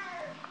here.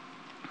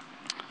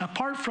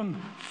 Apart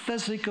from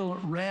physical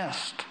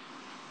rest,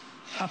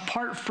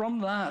 apart from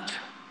that,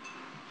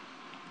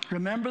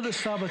 Remember the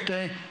Sabbath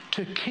day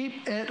to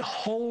keep it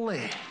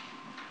holy.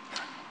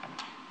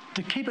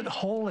 To keep it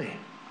holy.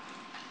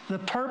 The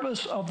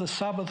purpose of the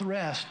Sabbath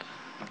rest,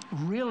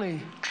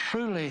 really,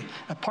 truly,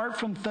 apart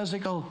from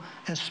physical,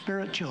 is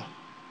spiritual.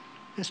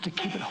 It's to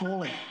keep it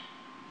holy.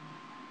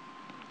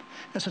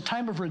 It's a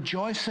time of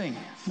rejoicing,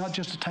 not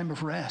just a time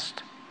of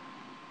rest.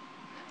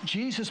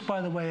 Jesus,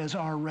 by the way, is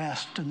our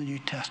rest in the New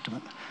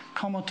Testament.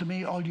 Come unto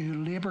me, all you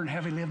who labor and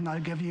heavy laden, I'll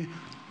give you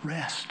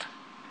rest.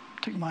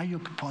 Take my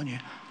yoke upon you.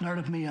 Learn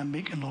of me, I'm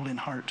meek and lowly in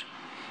heart.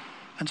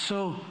 And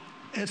so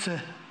it's a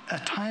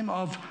time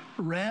of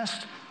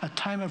rest, a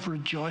time of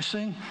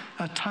rejoicing,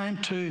 a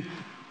time to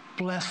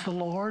bless the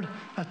Lord,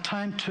 a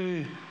time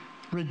to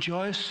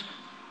rejoice,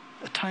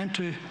 a time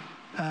to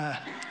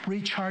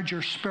recharge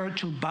your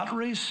spiritual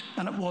batteries.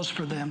 And it was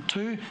for them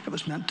too. It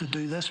was meant to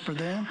do this for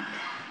them.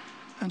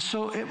 And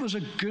so it was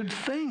a good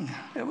thing.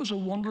 It was a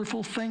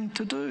wonderful thing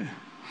to do.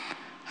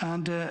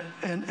 And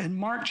in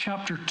Mark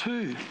chapter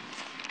 2,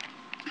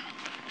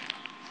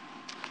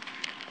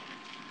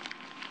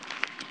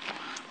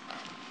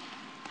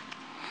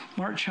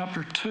 Mark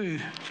chapter 2,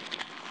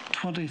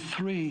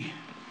 23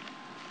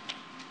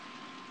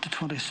 to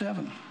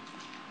 27.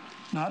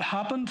 Now it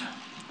happened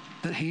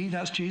that he,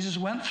 that's Jesus,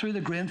 went through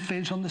the grain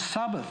fields on the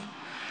Sabbath.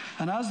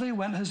 And as they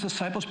went, his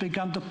disciples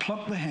began to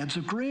pluck the heads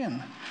of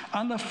grain.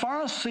 And the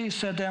Pharisees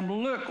said to him,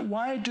 look,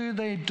 why do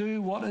they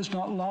do what is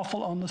not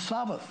lawful on the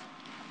Sabbath?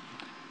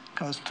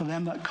 Because to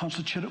them that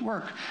constituted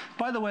work.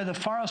 By the way, the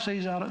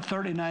Pharisees added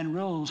 39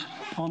 rules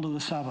onto the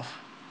Sabbath.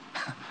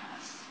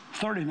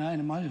 39,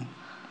 imagine.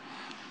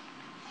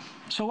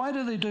 So why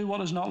do they do what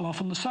is not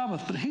lawful on the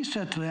Sabbath? But he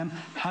said to them,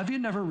 have you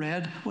never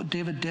read what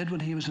David did when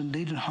he was in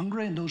need and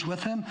hungry, and those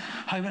with him?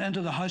 How he went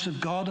into the house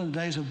of God in the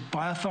days of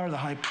Abiathar the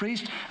high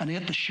priest, and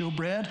ate the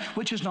showbread,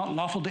 which is not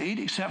lawful to eat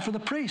except for the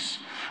priests,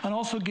 and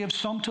also gave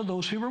some to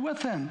those who were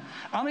with him.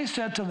 And he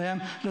said to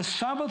them, the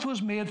Sabbath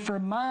was made for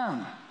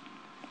man,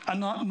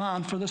 and not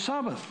man for the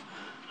Sabbath.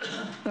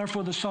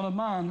 Therefore the Son of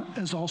Man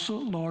is also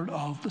Lord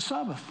of the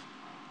Sabbath.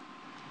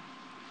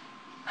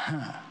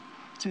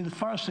 See, the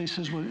Pharisee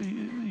says, well,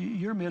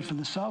 you're made for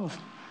the Sabbath.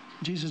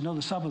 Jesus, no,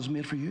 the Sabbath is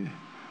made for you.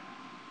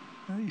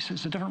 He says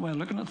it's a different way of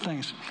looking at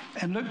things.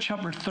 In Luke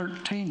chapter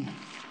 13,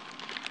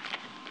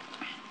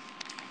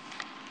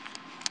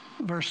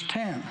 verse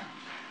 10,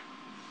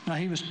 now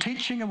he was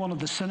teaching in one of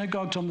the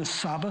synagogues on the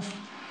Sabbath,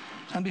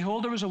 and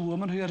behold, there was a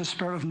woman who had a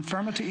spirit of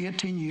infirmity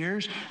 18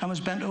 years, and was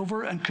bent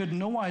over and could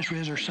no wise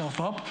raise herself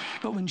up.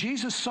 But when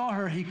Jesus saw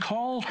her, he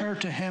called her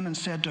to him and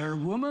said to her,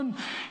 woman,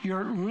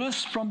 you're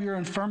loosed from your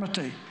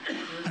infirmity.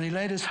 And he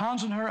laid his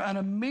hands on her, and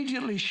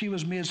immediately she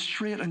was made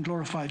straight and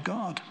glorified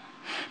God.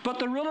 But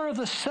the ruler of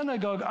the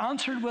synagogue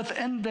answered with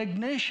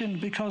indignation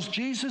because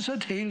Jesus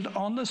had healed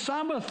on the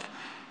Sabbath.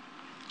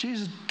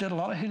 Jesus did a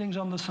lot of healings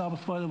on the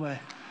Sabbath, by the way,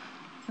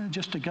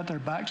 just to get their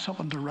backs up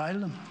and to rile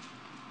them.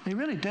 He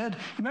really did. You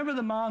remember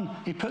the man,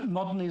 he put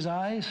mud in his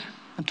eyes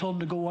and told him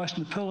to go wash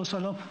in the pool of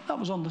Siloam? That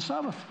was on the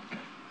Sabbath.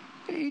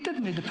 He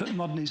didn't need to put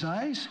mud in his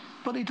eyes,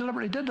 but he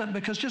deliberately did that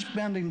because just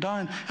bending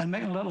down and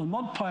making a little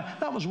mud pie,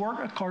 that was work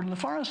according to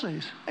the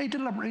Pharisees. He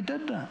deliberately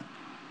did that.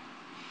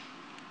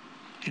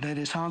 He laid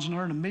his hands on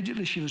her, and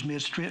immediately she was made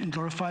straight and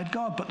glorified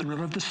God. But the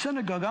ruler of the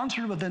synagogue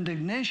answered with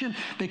indignation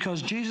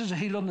because Jesus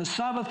healed on the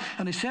Sabbath.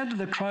 And he said to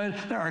the crowd,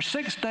 there are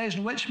 6 days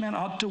in which men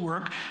ought to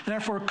work.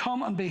 Therefore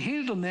come and be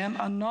healed on them,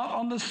 and not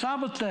on the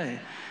Sabbath day.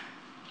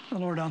 The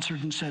Lord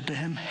answered and said to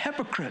him,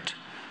 hypocrite,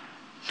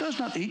 does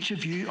not each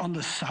of you on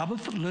the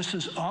Sabbath loose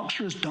his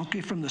ox or his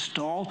donkey from the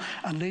stall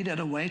and lead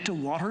it away to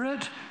water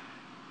it?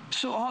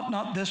 So ought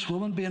not this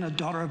woman, being a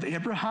daughter of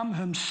Abraham,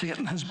 whom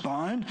Satan has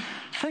bound,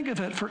 think of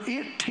it, for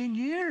 18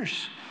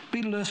 years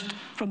be loosed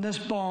from this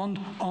bond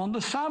on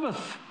the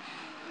Sabbath?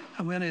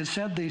 And when he had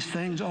said these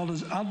things, all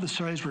his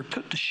adversaries were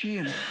put to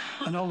shame,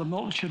 and all the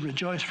multitude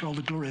rejoiced for all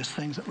the glorious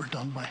things that were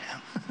done by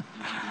him.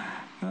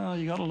 Oh,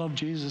 you got to love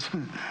Jesus.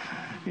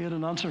 He had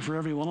an answer for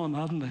every one of them,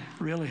 hadn't he?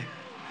 Really.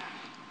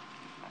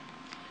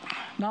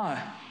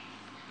 Now,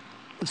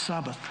 the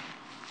Sabbath,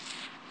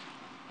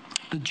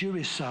 the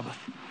Jewish Sabbath,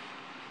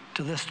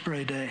 to this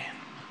very day.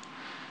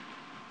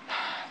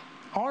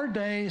 Our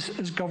days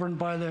is governed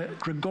by the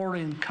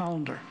Gregorian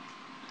calendar.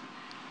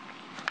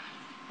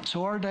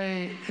 So our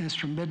day is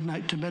from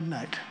midnight to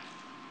midnight.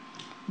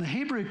 The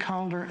Hebrew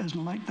calendar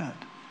isn't like that.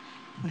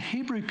 The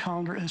Hebrew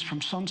calendar is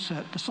from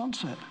sunset to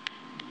sunset.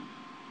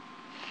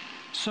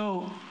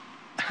 So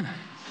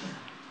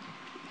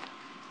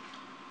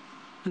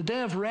the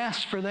day of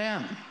rest for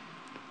them,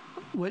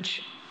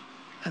 which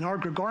in our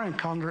Gregorian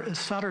calendar is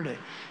Saturday,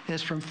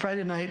 is from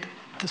Friday night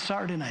to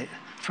Saturday night.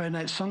 Friday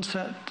night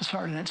sunset to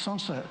Saturday night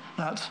sunset.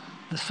 That's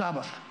the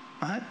Sabbath,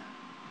 right?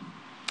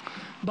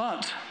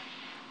 But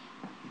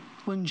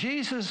when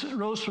Jesus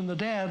rose from the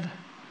dead,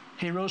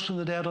 he rose from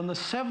the dead on the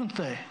 7th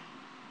day.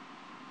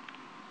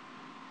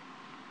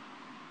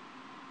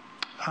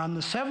 And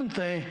the 7th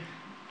day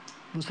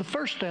was the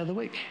first day of the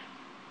week,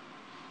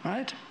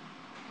 right?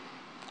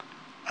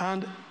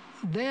 And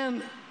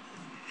then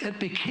it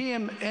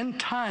became, in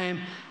time,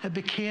 it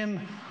became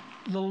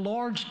the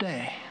Lord's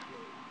Day.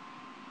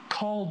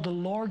 called the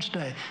Lord's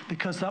Day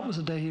because that was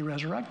the day he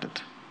resurrected.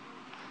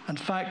 In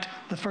fact,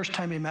 the first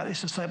time he met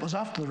his disciples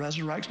after the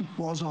resurrection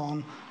was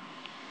on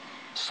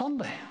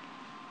Sunday.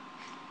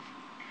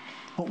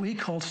 What we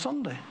call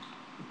Sunday,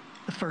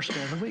 the first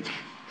day of the week.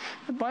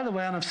 And by the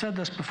way, and I've said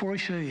this before,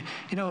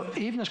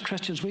 even as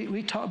Christians,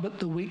 we talk about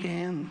the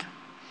weekend.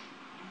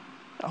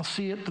 I'll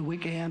see it the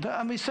weekend.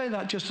 And we say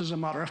that just as a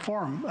matter of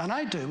form. And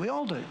I do, we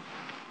all do.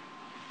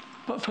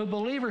 But for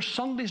believers,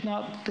 Sunday's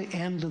not the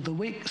end of the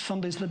week.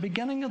 Sunday's the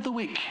beginning of the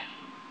week.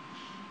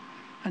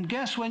 And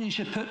guess when you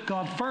should put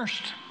God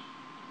first?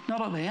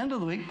 Not at the end of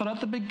the week, but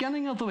at the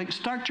beginning of the week.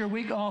 Start your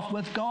week off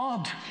with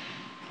God.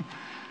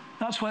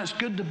 That's why it's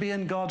good to be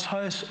in God's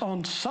house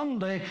on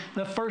Sunday,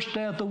 the first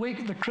day of the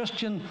week, the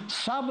Christian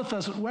Sabbath,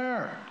 as it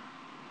were.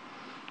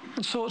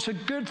 And so it's a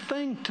good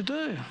thing to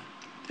do.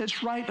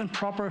 It's right and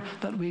proper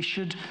that we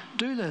should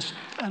do this.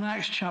 In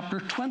Acts chapter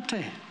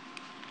 20.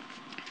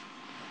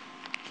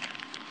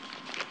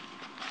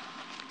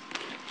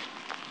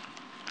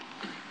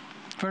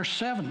 Verse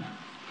 7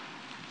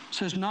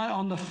 says, "Now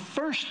on the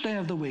first day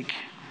of the week,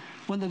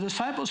 when the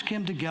disciples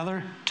came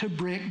together to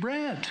break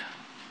bread."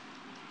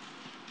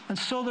 And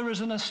so there is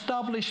an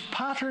established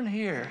pattern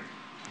here.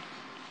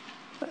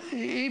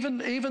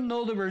 Even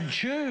though they were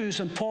Jews,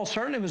 and Paul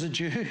certainly was a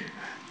Jew,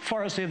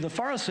 Pharisee of the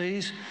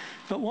Pharisees,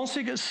 but once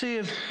he gets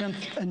saved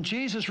and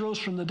Jesus rose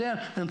from the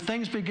dead, then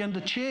things begin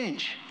to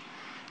change.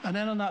 And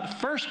then on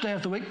that first day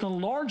of the week, the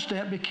Lord's Day,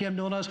 it became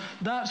known as,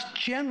 that's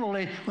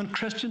generally when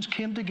Christians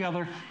came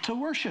together to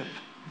worship.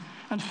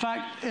 In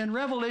fact, in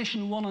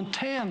Revelation 1 and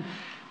 10,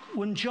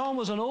 when John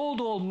was an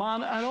old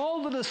man, and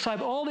all the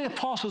disciples, all the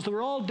apostles, they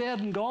were all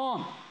dead and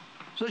gone.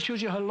 So that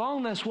shows you how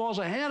long this was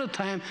ahead of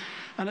time.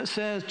 And it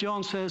says,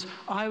 John says,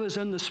 I was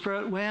in the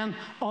Spirit when?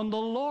 On the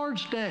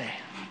Lord's Day.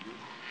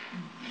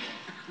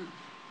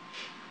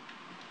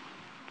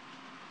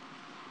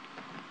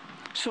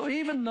 So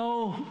even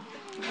though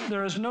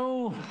there is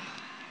no...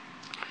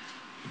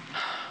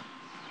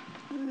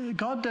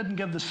 God didn't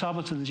give the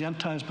Sabbath to the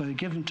Gentiles, but he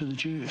gave them to the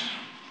Jews.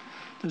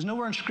 There's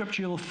nowhere in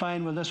Scripture you'll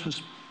find where this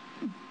was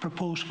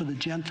proposed for the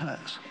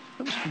Gentiles.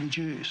 It was for the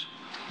Jews.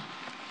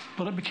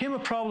 But it became a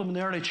problem in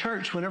the early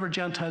church whenever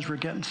Gentiles were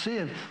getting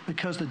saved,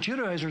 because the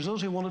Judaizers,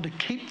 those who wanted to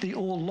keep the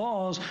old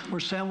laws, were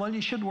saying, well,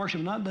 you should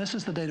worship. Not this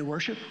is the day to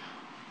worship.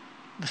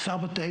 The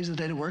Sabbath day is the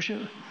day to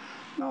worship.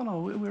 No,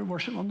 we're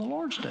worshiping on the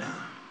Lord's Day,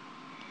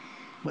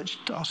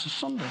 which to us is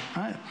Sunday,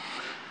 right?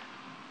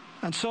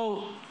 And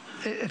so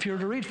if you were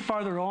to read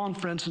further on,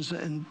 for instance,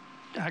 in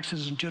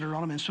Exodus and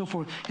Deuteronomy and so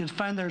forth, you'd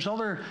find there's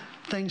other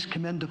things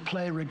come into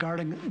play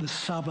regarding the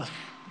Sabbath.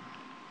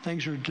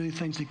 Things or do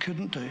things they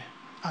couldn't do.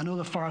 I know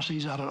the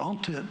Pharisees added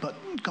onto it, but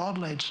God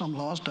laid some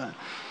laws down.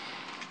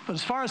 But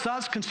as far as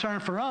that's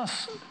concerned for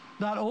us,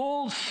 that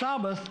old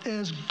Sabbath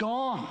is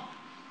gone.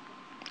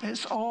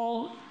 It's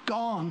all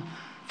gone.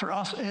 For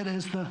us, it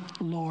is the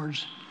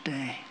Lord's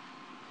Day.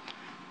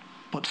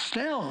 But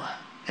still,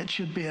 it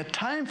should be a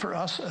time for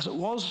us, as it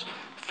was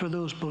for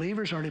those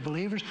believers, early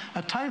believers,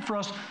 a time for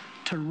us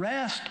to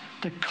rest,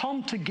 to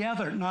come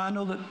together. Now, I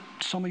know that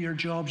some of your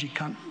jobs,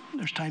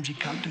 there's times you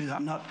can't do that.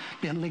 I'm not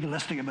being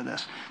legalistic about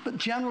this. But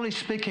generally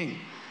speaking,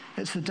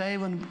 it's the day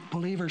when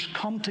believers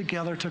come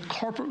together to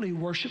corporately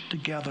worship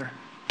together.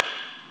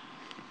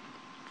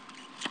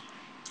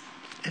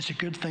 It's a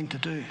good thing to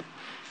do.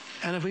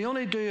 And if we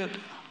only do it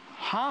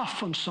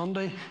half on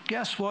Sunday,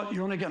 guess what?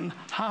 You're only getting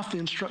half the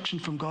instruction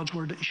from God's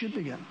Word that you should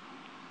be getting.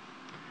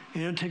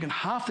 You're not taking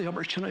half the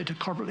opportunity to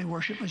corporately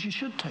worship as you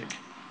should take.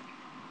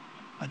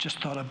 I just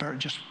thought I'd better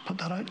just put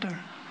that out there.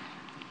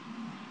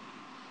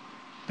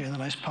 Being the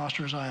nice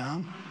pastor as I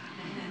am.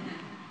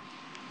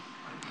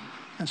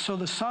 And so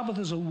the Sabbath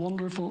is a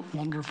wonderful,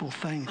 wonderful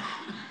thing.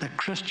 The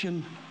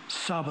Christian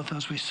Sabbath,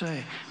 as we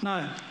say.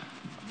 Now,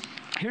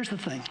 here's the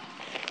thing.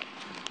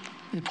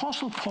 The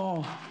Apostle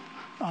Paul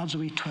adds a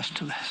wee twist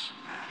to this.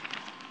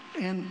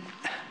 In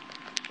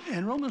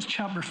Romans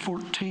chapter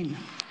 14,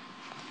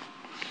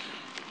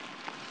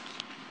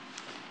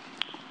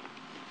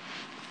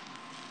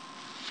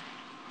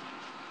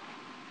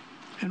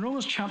 in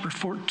Romans chapter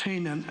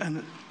 14,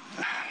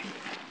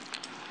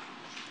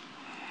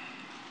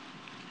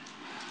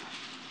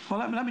 well,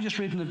 let me just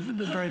read from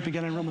the very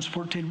beginning, Romans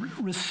 14.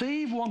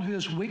 Receive one who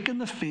is weak in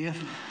the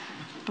faith,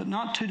 but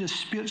not to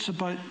disputes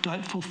about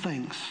doubtful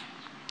things.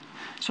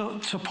 So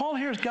Paul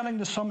here is getting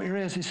to some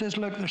areas. He says,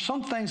 look, there's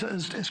some things that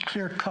is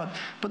clear-cut,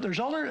 but there's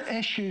other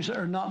issues that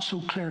are not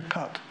so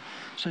clear-cut.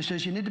 So he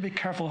says you need to be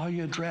careful how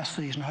you address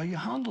these and how you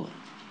handle it.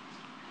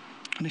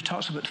 And he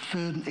talks about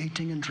food and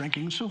eating and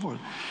drinking and so forth.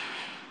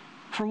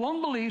 For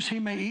one believes he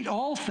may eat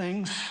all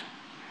things,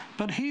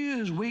 but he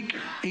who is weak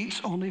eats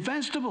only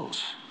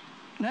vegetables.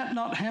 Let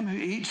not him who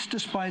eats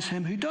despise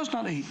him who does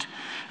not eat,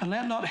 and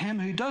let not him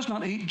who does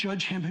not eat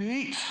judge him who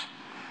eats.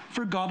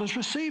 For God has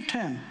received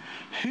him.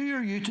 Who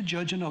are you to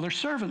judge another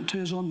servant? To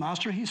his own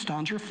master he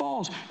stands or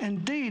falls.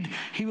 Indeed,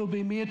 he will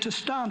be made to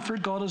stand, for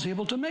God is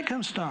able to make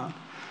him stand.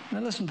 Now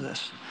listen to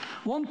this.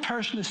 One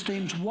person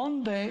esteems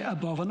one day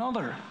above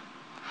another.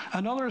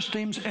 Another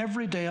esteems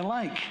every day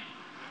alike.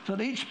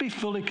 that each be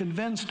fully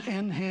convinced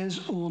in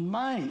his own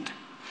mind.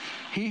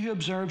 He who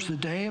observes the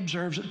day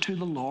observes it to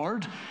the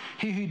Lord.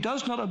 He who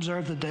does not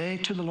observe the day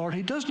to the Lord,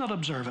 he does not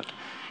observe it.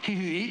 He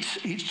who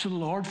eats, eats to the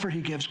Lord, for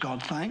he gives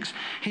God thanks.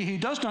 He who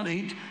does not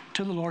eat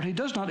to the Lord, he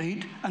does not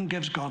eat and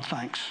gives God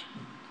thanks.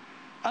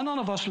 And none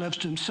of us lives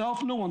to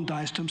himself, no one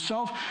dies to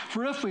himself.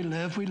 For if we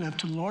live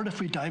to the Lord.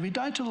 If we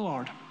die to the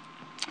Lord.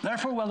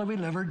 Therefore, whether we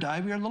live or die,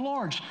 we are the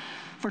Lord's.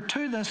 For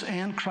to this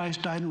end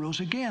Christ died and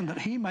rose again, that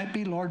he might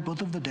be Lord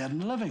both of the dead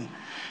and the living.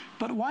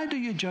 But why do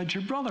you judge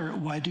your brother?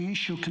 Why do you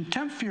show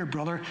contempt for your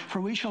brother?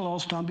 For we shall all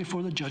stand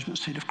before the judgment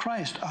seat of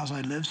Christ. As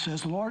I live,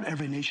 says the Lord,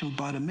 every knee shall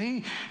bow to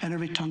me, and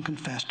every tongue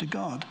confess to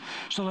God.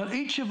 So then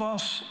each of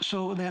us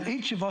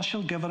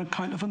shall give an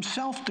account of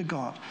himself to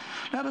God.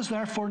 Let us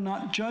therefore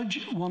not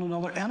judge one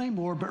another any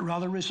more, but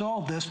rather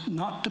resolve this,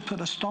 not to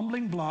put a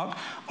stumbling block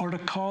or a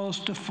cause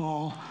to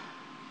fall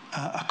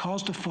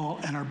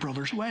in our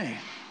brother's way.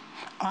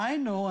 I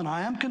know and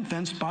I am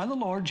convinced by the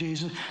Lord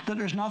Jesus that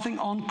there's nothing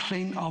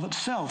unclean of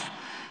itself.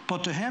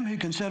 But to him who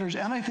considers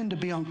anything to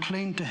be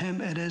unclean, to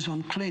him it is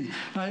unclean.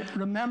 Now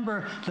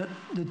remember that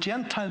the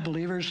Gentile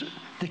believers,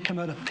 they come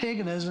out of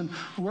paganism,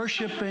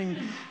 worshipping,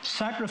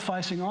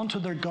 sacrificing unto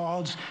their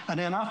gods, and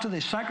then after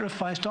they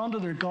sacrificed unto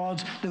their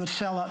gods, they would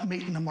sell that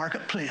meat in the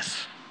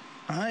marketplace.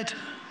 Right?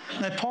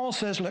 Now Paul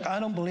says, look,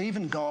 I don't believe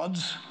in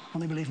gods.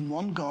 Only believe in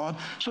one God.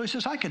 So he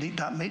says, I could eat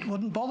that meat,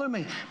 wouldn't bother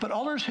me. But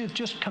others who've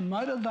just come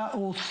out of that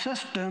old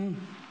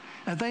system,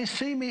 if they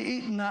see me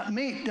eating that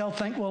meat, they'll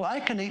think, well,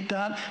 I can eat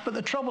that. But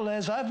the trouble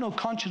is, I have no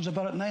conscience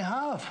about it, and they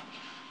have.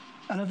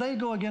 And if they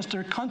go against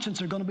their conscience,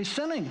 they're going to be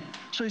sinning.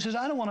 So he says,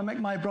 I don't want to make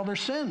my brother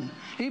sin,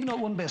 even though it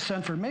wouldn't be a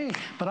sin for me,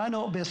 but I know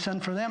it'll be a sin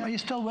for them. Are you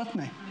still with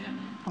me? Yeah.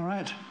 All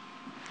right.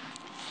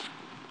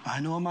 I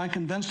know am I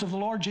convinced of the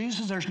Lord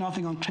Jesus, there's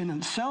nothing unclean in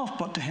itself,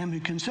 but to him who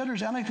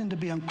considers anything to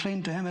be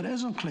unclean, to him it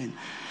is unclean.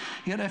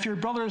 Yet if your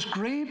brother is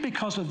grieved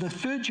because of the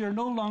food, you're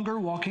no longer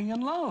walking in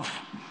love.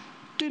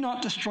 Do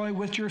not destroy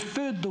with your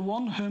food the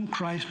one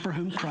for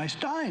whom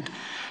Christ died.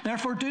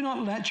 Therefore do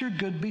not let your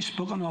good be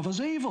spoken of as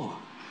evil.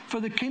 For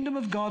the kingdom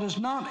of God is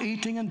not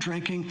eating and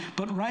drinking,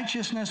 but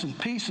righteousness and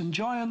peace and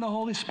joy in the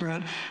Holy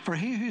Spirit. For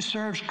he who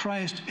serves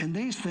Christ in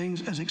these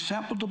things is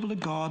acceptable to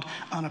God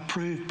and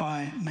approved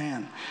by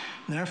men.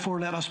 Therefore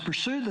let us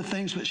pursue the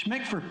things which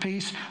make for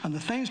peace and the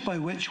things by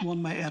which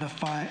one may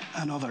edify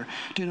another.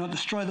 Do not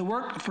destroy the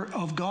work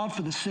of God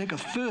for the sake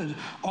of food.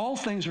 All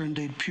things are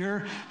indeed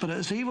pure, but it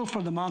is evil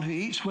for the man who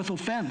eats with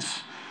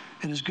offense.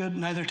 It is good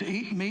neither to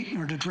eat meat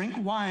nor to drink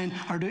wine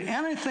or do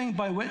anything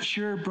by which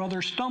your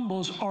brother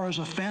stumbles or is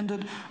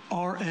offended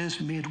or is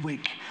made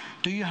weak.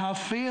 Do you have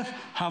faith?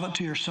 Have it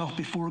to yourself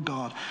before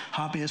God.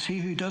 Happy is he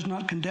who does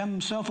not condemn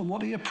himself in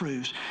what he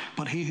approves,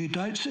 but he who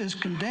doubts is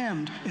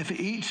condemned if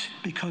he eats,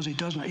 because he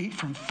does not eat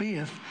from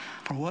faith,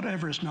 for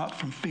whatever is not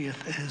from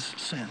faith is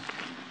sin.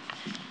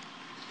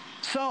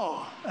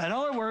 So, in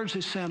other words,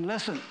 he's saying,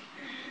 listen,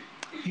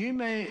 you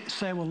may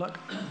say, well, look,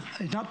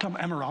 he's not talking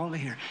about immorality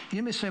here.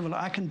 You may say, well,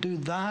 I can do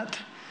that.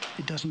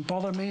 It doesn't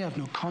bother me. I have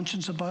no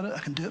conscience about it. I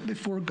can do it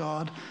before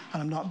God,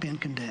 and I'm not being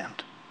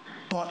condemned.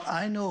 But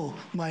I know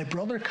my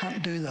brother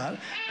can't do that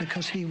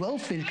because he will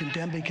feel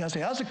condemned because he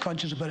has a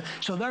conscience about it.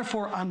 So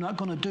therefore, I'm not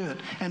going to do it.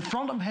 In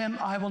front of him,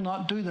 I will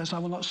not do this. I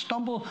will not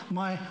stumble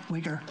my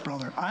weaker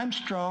brother. I'm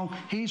strong.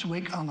 He's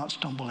weak. I'll not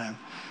stumble him.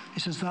 He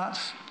says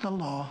that's the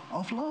law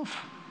of love.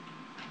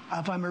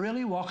 If I'm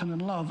really walking in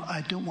love,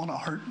 I don't want to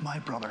hurt my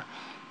brother.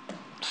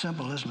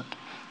 Simple, isn't it?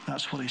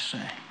 That's what he's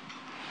saying.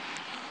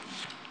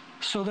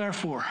 So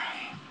therefore,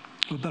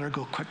 we better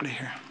go quickly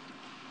here.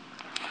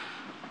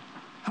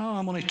 Oh,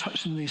 I'm only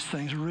touching these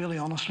things. Really,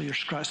 honestly, you're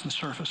scratching the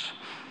surface.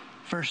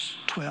 Verse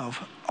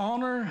 12.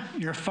 Honor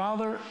your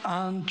father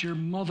and your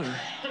mother,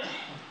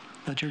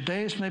 that your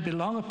days may be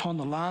long upon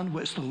the land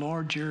which the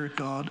Lord your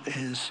God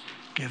is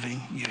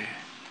giving you.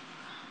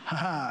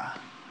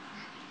 Ha-ha.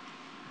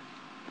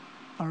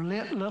 Our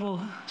late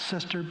little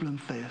sister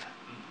Bloomfield.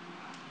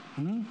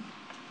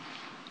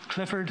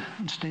 Clifford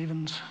and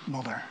Stephen's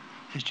mother.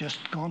 Who's just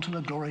gone to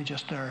the glory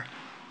just there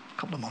a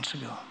couple of months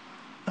ago.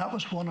 That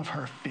was one of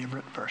her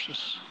favourite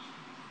verses.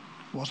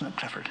 Wasn't it,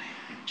 Clifford?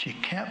 She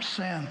kept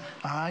saying,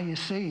 you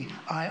see,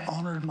 I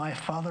honoured my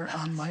father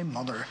and my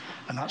mother,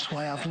 and that's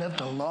why I've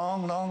lived a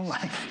long, long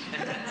life.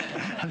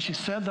 And she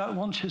said that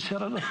once, she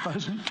said it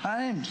 1,000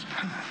 times.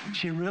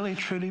 She really,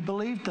 truly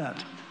believed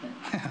that.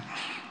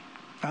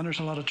 And there's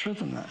a lot of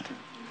truth in that.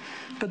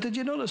 But did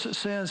you notice it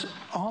says,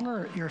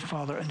 honour your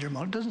father and your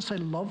mother? It doesn't say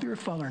love your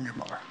father and your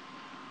mother.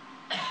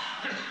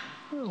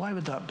 Why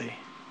would that be?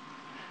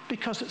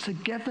 Because it's a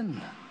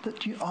given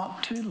that you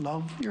ought to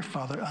love your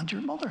father and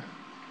your mother.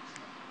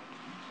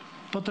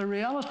 But the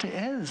reality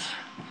is,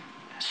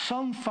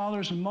 some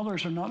fathers and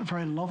mothers are not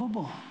very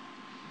lovable.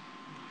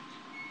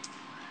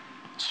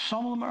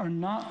 Some of them are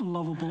not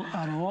lovable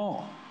at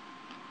all.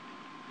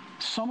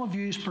 Some of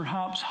you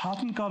perhaps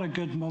haven't got a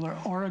good mother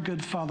or a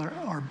good father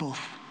or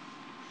both.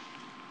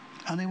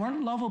 And they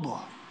weren't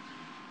lovable.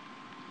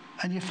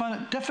 And you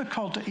find it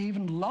difficult to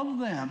even love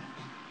them.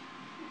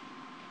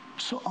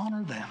 So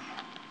honor them.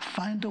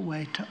 find a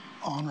way to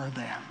honor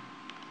them.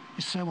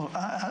 You say, well,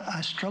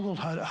 I struggled.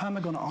 How am I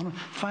going to honor?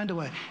 Find a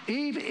way.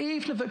 Even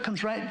if it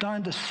comes right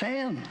down to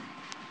saying,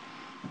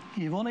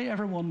 you've only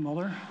ever one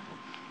mother,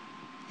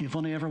 you've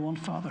only ever one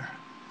father.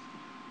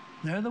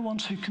 They're the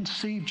ones who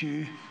conceived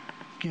you,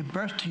 gave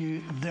birth to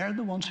you. They're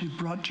the ones who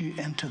brought you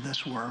into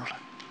this world.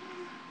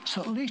 So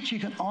at least you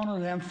can honor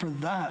them for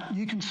that.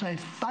 You can say,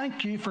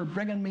 thank you for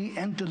bringing me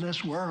into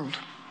this world.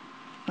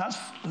 At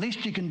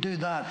least you can do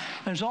that.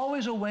 There's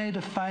always a way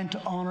to find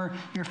to honor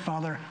your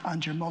father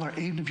and your mother.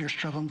 Even if you're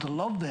struggling to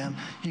love them,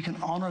 you can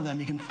honor them.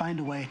 You can find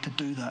a way to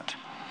do that.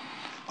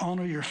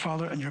 Honor your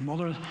father and your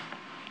mother.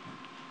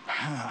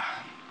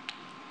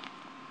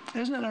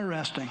 Isn't it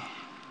interesting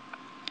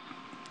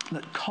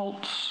that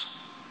cults,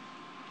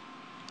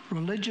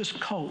 religious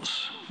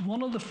cults,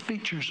 one of the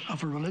features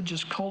of a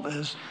religious cult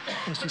is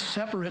to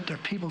separate their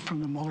people from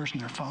their mothers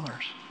and their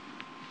fathers.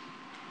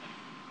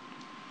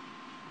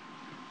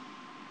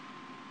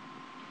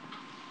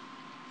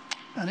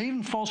 And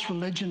even false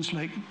religions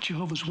like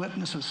Jehovah's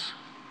Witnesses,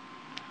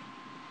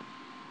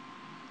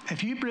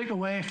 if you break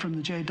away from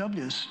the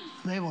JWs,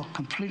 they will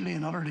completely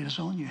and utterly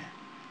disown you.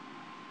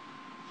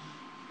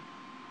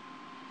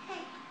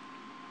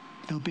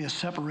 There'll be a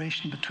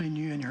separation between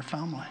you and your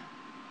family.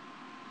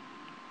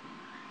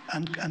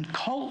 And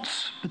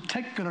cults,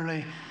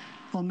 particularly,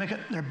 will make it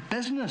their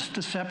business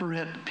to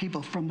separate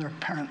people from their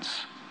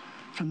parents,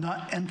 from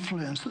that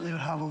influence that they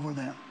would have over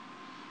them.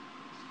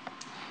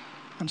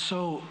 And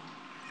so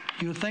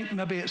you would think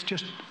maybe it's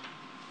just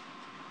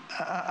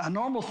a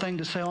normal thing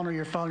to say, honor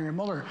your father and your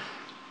mother,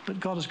 but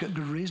God has got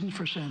good reason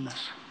for saying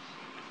this,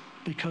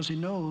 because he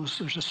knows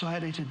there's a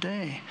society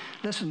today.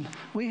 Listen,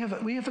 we have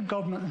a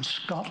government in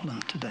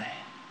Scotland today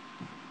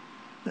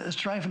that is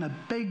driving a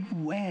big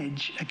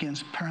wedge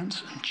against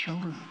parents and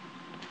children,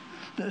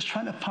 that is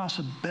trying to pass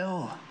a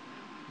bill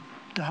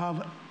to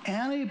have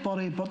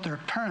anybody but their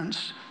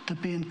parents to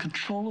be in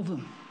control of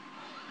them.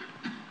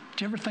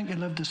 Do you ever think you'd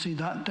live to see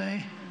that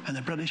day in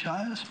the British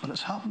Isles? But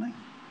it's happening.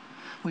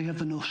 We have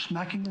the no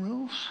smacking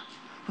rules.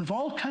 We have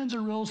all kinds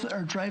of rules that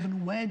are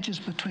driving wedges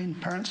between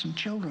parents and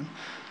children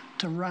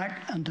to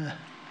rack and to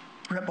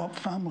rip up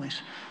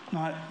families.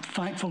 Now,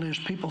 thankfully, there's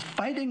people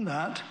fighting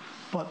that,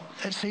 but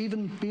it's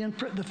even being,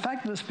 the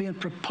fact that it's being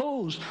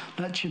proposed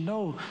lets you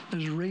know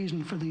there's a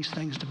reason for these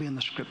things to be in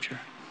the Scripture.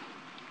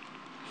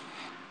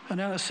 And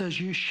then it says,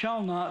 you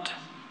shall not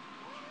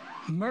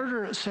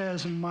murder, it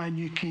says in my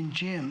New King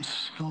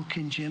James. The Old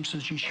King James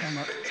says, you shall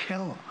not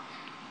kill.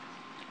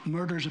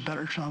 Murder is a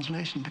better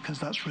translation because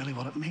that's really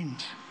what it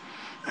means.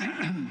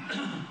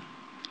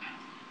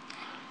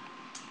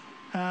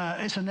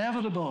 It's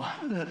inevitable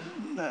that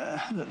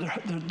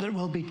there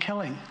will be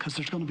killing because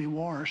there's going to be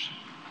wars.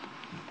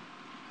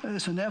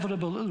 It's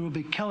inevitable that there will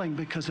be killing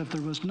because if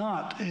there was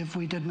not, if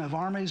we didn't have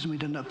armies and we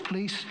didn't have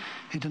police,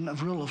 we didn't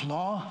have rule of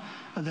law,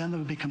 then there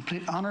would be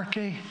complete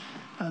anarchy,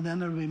 and then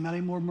there would be many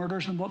more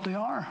murders than what they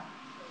are.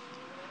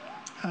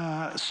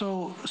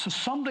 So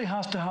somebody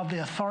has to have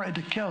the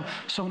authority to kill.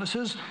 So when it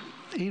says,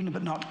 even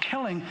but not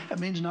killing, it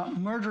means not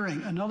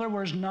murdering. In other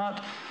words,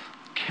 not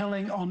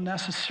killing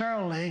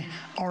unnecessarily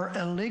or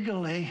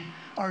illegally,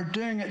 or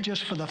doing it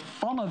just for the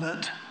fun of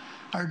it,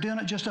 or doing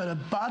it just out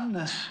of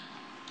badness.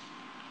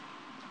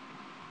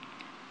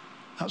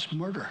 That's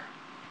murder.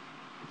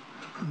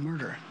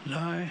 Murder.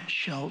 Thou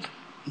shalt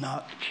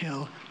not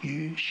kill.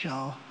 You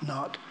shall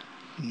not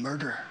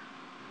murder.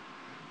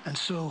 And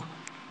so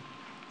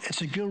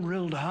it's a good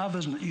rule to have,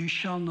 isn't it? You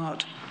shall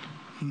not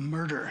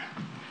murder.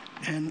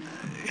 And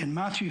in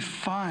Matthew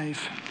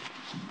 5,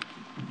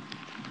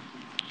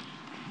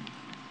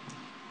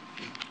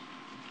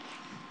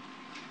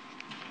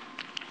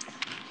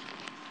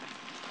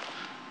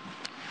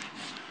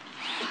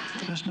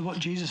 listen to what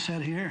Jesus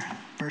said here,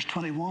 verse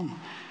 21.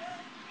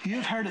 You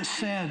have heard it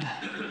said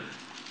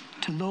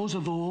to those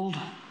of old,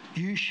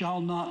 you shall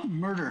not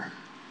murder.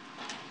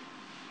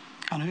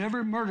 And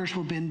whoever murders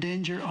will be in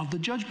danger of the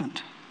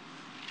judgment.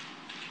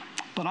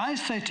 But I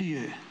say to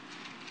you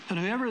that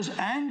whoever is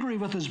angry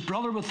with his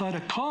brother without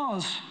a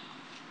cause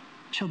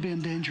shall be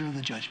in danger of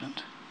the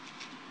judgment.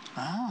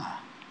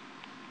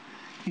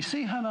 You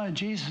see how now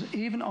Jesus,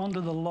 even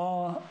under the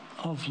law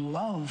of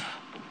love,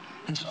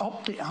 is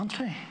up the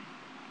ante.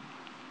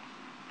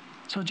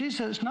 So Jesus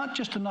said it's not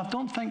just enough,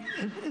 don't think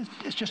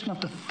it's just enough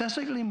to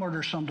physically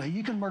murder somebody.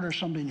 You can murder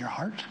somebody in your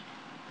heart.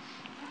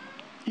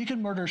 You can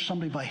murder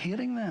somebody by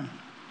hating them.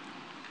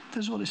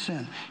 This is what he's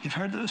saying. You've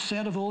heard that it was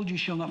said of old, you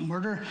shall not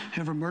murder.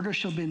 Whoever murders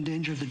shall be in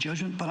danger of the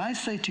judgment. But I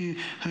say to you,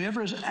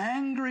 whoever is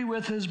angry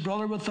with his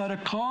brother without a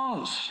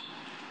cause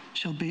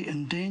shall be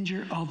in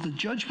danger of the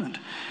judgment.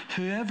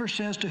 Whoever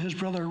says to his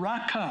brother,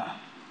 Raka,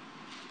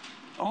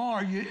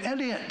 or you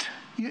idiot,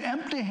 you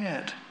empty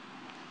head,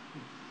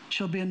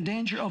 shall be in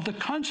danger of the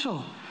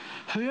council.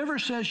 Whoever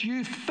says,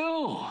 you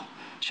fool,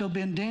 shall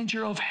be in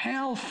danger of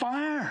hell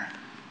fire.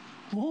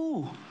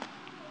 Whoa,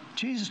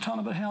 Jesus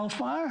talking about hell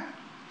fire?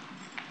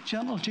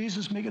 Gentle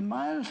Jesus, make it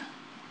mild.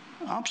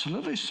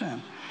 Absolutely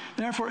sin.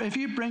 Therefore, if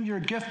you bring your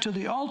gift to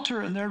the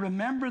altar and there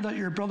remember that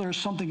your brother has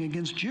something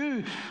against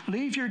you,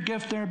 leave your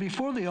gift there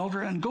before the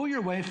altar and go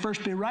your way.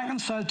 First be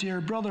reconciled to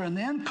your brother and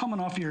then come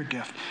and offer your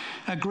gift.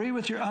 Agree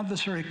with your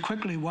adversary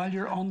quickly while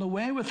you're on the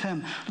way with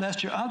him,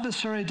 lest your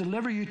adversary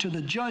deliver you to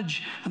the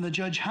judge and the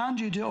judge hand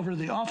you over to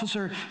the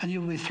officer and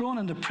you will be thrown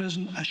into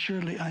prison.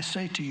 Assuredly, I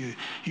say to you,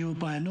 you will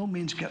by no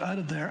means get out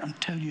of there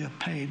until you have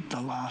paid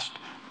the last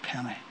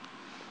penny.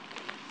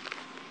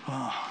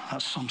 Oh,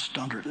 that's some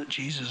standard that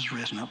Jesus is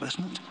raising up,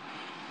 isn't it?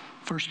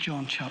 1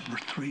 John chapter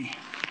 3.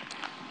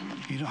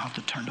 You don't have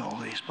to turn to all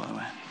these, by the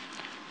way.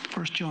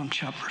 1 John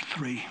chapter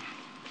 3.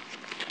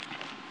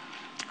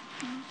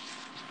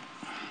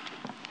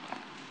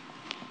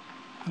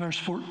 Verse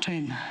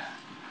 14.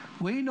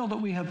 We know that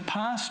we have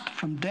passed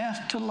from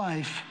death to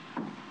life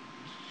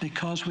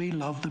because we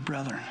love the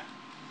brethren.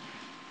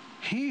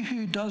 He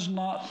who does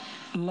not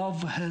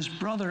love his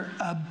brother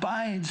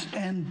abides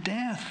in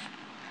death.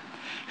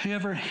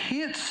 Whoever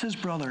hates his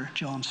brother,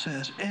 John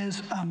says,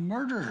 is a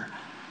murderer.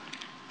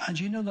 And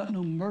you know that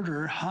no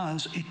murderer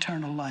has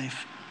eternal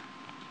life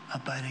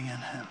abiding in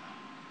him.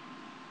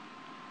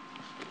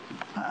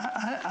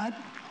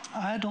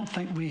 I don't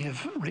think we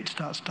have reached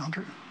that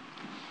standard.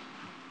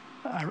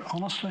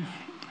 Honestly,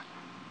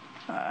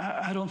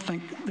 I don't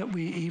think that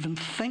we even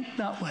think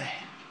that way.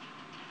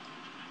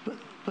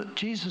 But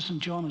Jesus and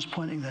John is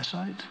pointing this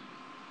out.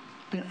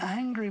 Being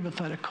angry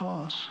without a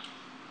cause.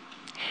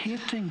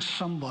 Hating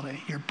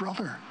somebody, your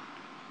brother,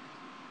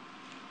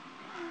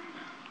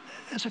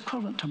 is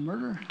equivalent to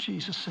murder,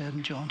 Jesus said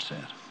and John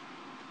said.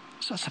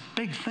 So that's a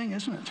big thing,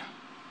 isn't it?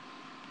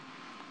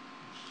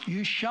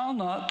 You shall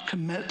not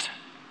commit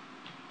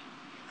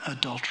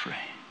adultery.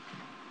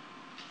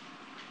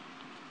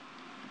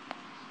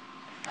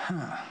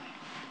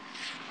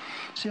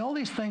 See, all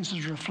these things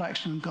is a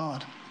reflection of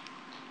God.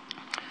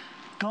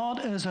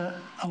 God is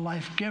a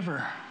life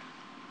giver.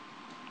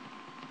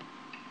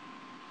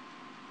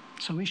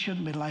 So we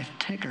shouldn't be life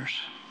takers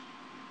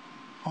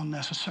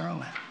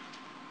unnecessarily.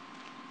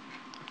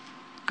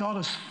 God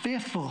is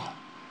faithful,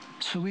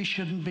 so we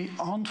shouldn't be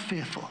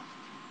unfaithful.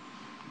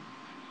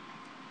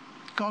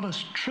 God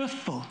is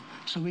truthful,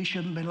 so we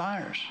shouldn't be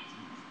liars.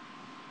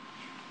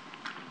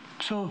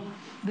 So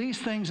these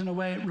things, in a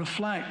way,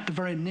 reflect the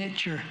very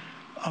nature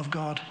of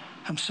God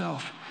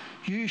himself.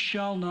 You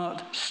shall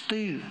not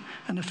steal.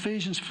 In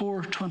Ephesians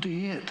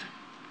 4:28,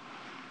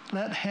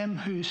 let him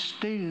who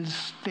steals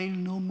steal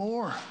no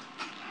more.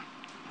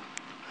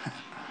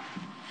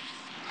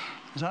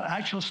 Is that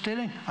actual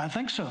stealing? I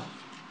think so.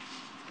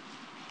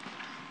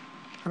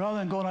 Rather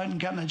than going out and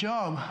getting a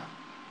job,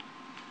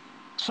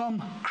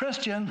 some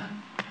Christian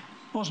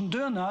wasn't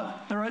doing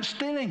that. They're out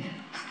stealing.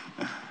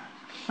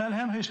 Let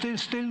him who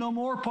steals steal no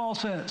more, Paul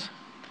says.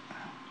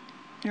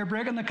 You're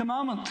breaking the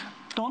commandment.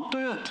 Don't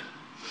do it.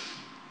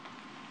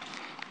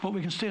 But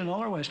we can steal in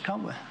other ways,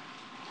 can't we?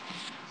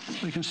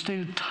 We can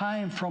steal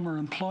time from our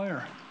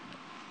employer.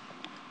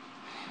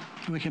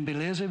 We can be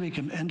lazy, we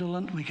can be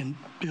indolent, we can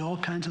do all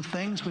kinds of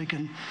things. We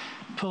can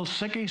pull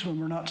sickies when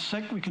we're not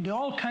sick. We can do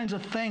all kinds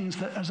of things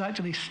that is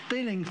actually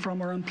stealing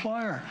from our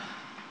employer.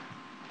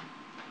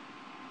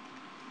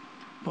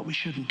 But we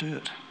shouldn't do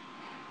it.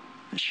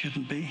 It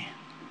shouldn't be.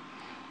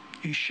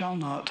 You shall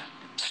not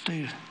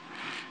steal.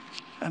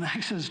 In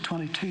Exodus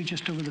 22,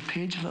 just over the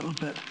page a little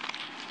bit,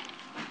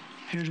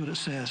 here's what it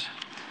says.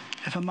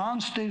 If a man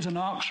steals an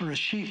ox or a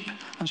sheep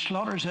and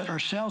slaughters it or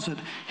sells it,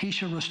 he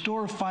shall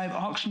restore 5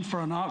 oxen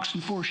for an ox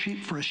and 4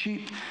 sheep for a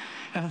sheep.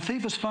 If a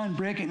thief is found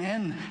breaking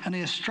in and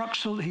he is struck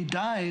so that he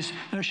dies,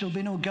 there shall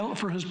be no guilt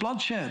for his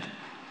bloodshed.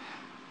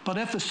 But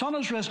if the sun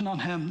has risen on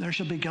him, there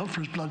shall be guilt for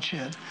his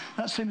bloodshed.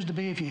 That seems to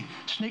be if you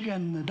sneak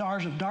in the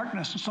hours of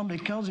darkness and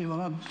somebody kills you, well,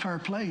 not fair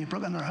play. You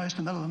broke in their house in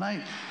the middle of the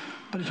night.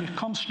 But if you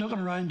come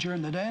snooking around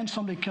during the day and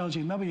somebody kills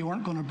you, maybe you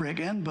weren't going to break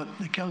in, but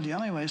they killed you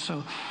anyway,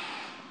 so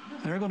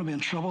they're going to be in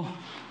trouble.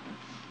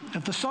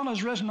 If the sun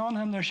has risen on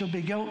him, there shall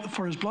be guilt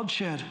for his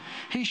bloodshed.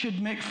 He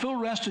should make full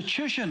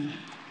restitution.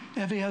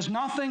 If he has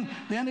nothing,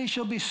 then he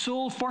shall be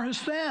sold for his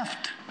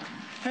theft.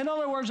 In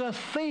other words, a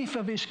thief,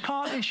 if he's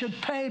caught, he should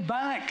pay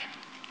back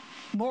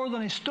more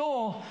than he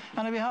stole.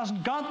 And if he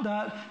hasn't got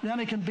that, then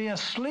he can be a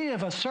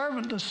slave, a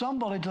servant to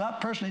somebody, to that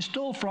person he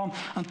stole from,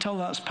 until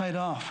that's paid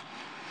off.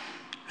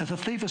 If the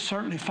thief is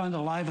certainly found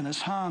alive in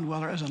his hand,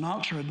 whether it is an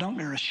ox or a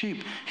donkey or a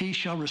sheep, he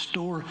shall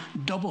restore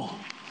double.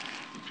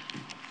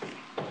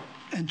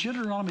 In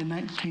Deuteronomy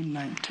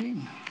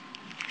 19:19,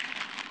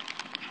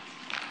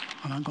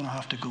 and I'm going to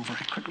have to go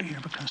very quickly here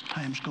because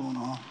time's going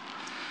on.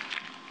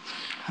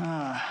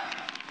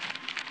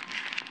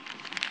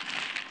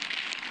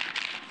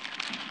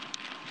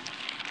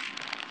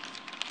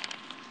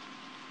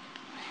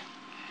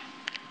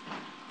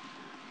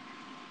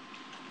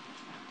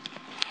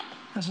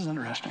 This is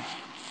interesting.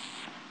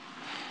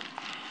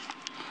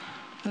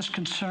 This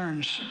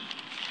concerns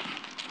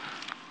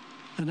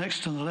the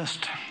next on the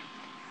list.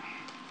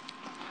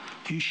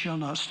 You shall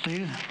not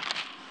steal.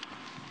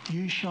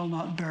 You shall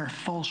not bear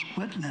false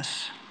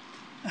witness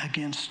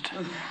against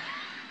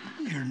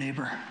your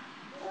neighbor.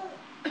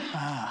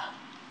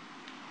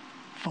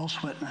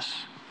 False witness.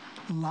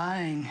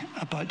 Lying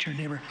about your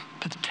neighbour,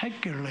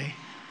 particularly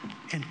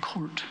in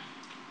court.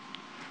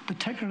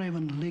 Particularly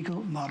when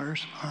legal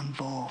matters are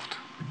involved.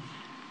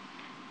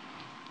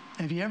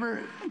 If you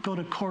ever go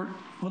to court,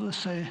 what do they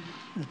say?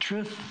 The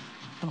truth,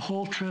 the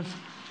whole truth,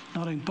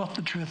 nothing but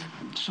the truth,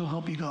 so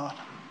help you God.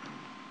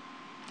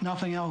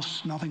 Nothing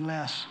else, nothing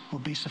less will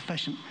be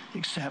sufficient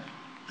except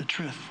the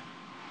truth.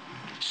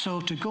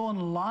 So to go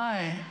and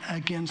lie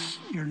against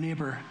your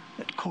neighbour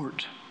at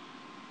court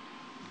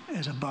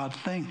is a bad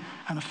thing.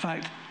 And in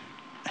fact,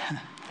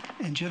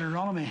 in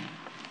Deuteronomy,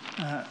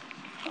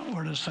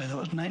 where did it say that? It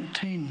was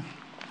 19.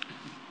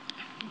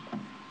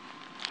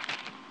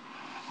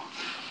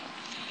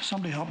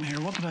 Somebody help me here.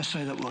 What did I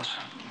say that was?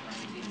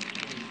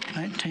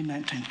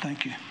 19:19.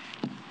 Thank you.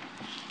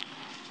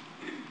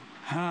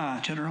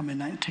 Deuteronomy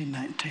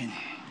 19:19.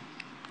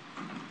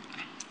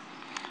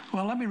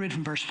 Well, let me read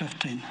from verse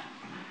 15.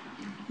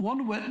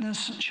 One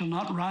witness shall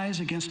not rise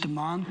against a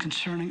man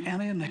concerning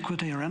any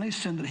iniquity or any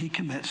sin that he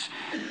commits.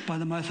 By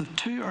the mouth of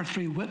 2 or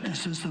 3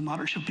 witnesses the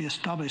matter shall be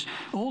established.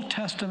 Old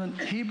Testament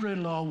Hebrew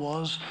law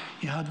was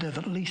you had to have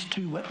at least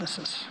 2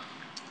 witnesses.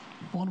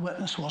 One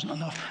witness wasn't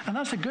enough. And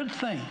that's a good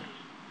thing.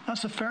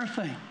 That's a fair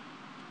thing.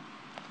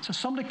 So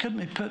somebody couldn't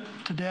be put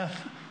to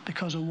death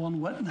because of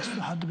one witness. There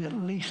had to be at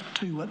least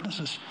 2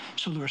 witnesses.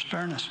 So there was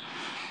fairness.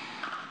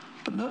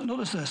 But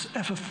notice this.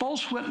 If a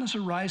false witness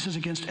arises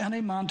against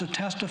any man to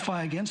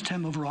testify against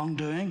him of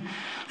wrongdoing,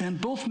 then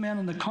both men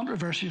in the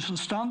controversy shall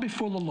stand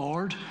before the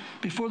Lord,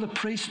 before the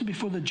priests, and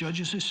before the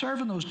judges who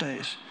serve in those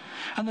days.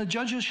 And the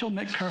judges shall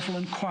make careful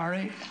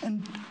inquiry.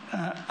 And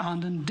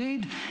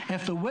indeed,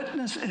 if the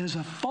witness is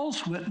a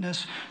false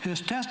witness who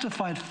has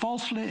testified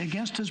falsely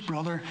against his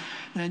brother,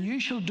 then you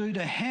shall do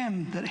to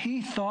him that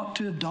he thought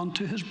to have done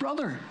to his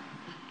brother.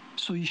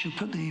 So you shall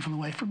put the evil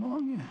away from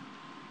among you.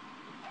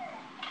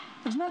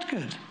 Isn't that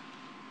good?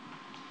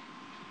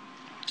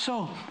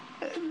 So,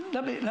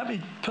 let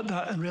me put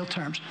that in real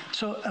terms.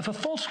 So, if a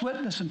false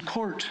witness in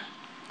court,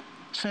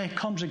 say,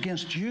 comes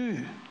against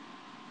you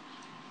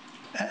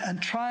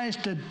and tries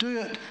to do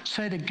it,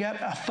 say, to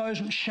get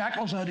 1,000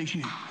 shekels out of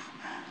you,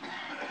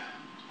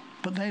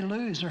 but they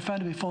lose, they're found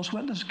to be false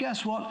witnesses,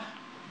 guess what?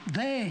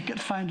 They get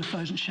fined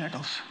 1,000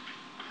 shekels.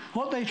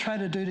 What they try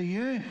to do to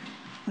you,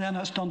 then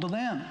that's done to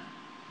them.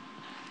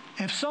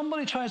 If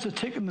somebody tries to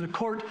take them to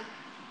court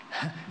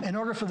in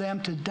order for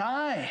them to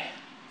die,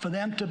 for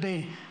them to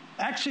be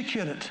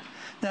executed,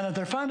 then if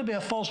they're found to be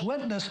a false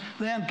witness,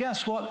 then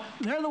guess what?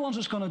 They're the ones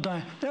that's going to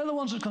die. They're the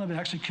ones that's going to be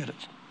executed.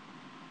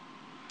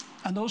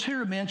 And those who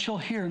remain shall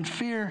hear and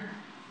fear,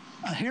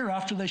 and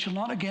hereafter they shall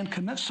not again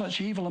commit such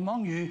evil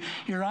among you.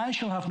 Your eyes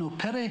shall have no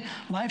pity.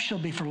 Life shall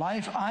be for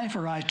life, eye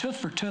for eye, tooth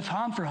for tooth,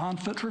 hand for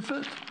hand, foot for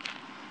foot.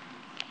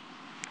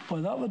 Boy,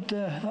 that would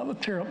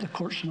tear up the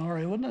court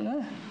scenario, wouldn't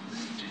it?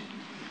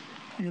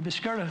 You'd be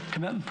scared of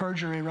committing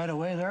perjury right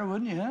away there,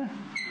 wouldn't you?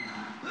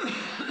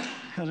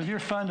 Because if you're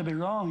found to be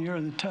wrong,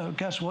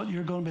 guess what?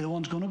 You're going to be the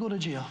ones going to go to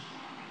jail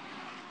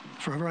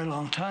for a very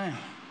long time.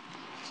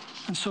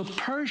 And so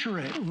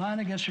perjury, lying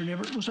against your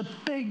neighbor, was a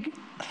big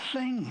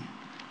thing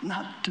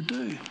not to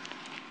do.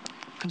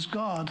 Because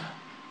God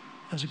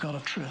is a God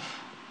of truth.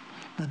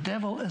 The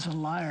devil is a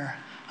liar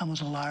and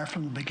was a liar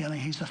from the beginning.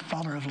 He's the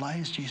father of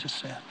lies, Jesus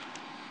said.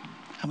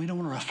 And we don't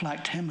want to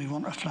reflect him. We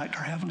want to reflect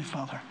our Heavenly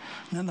Father.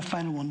 And then the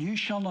final one, you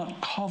shall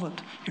not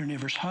covet your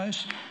neighbor's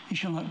house. You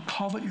shall not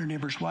covet your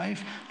neighbor's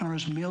wife, nor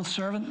his male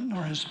servant,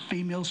 nor his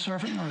female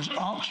servant, nor his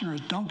ox, nor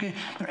his donkey,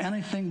 nor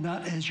anything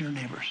that is your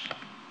neighbor's.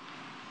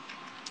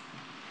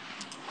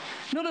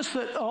 Notice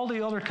that all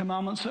the other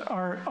commandments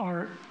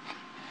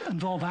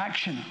involve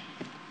action.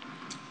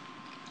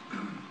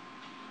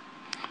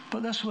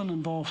 But this one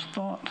involves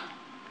thought.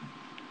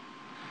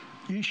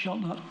 You shall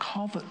not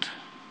covet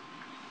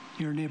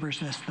your neighbour's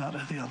this, that,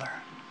 or the other.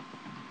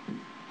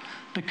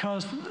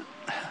 Because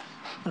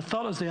the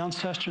thought is the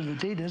ancestor of the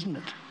deed, isn't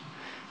it?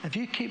 If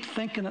you keep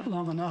thinking it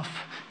long enough,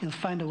 you'll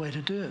find a way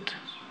to do it.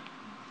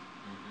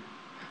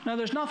 Now,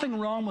 there's nothing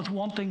wrong with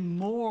wanting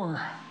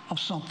more of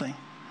something.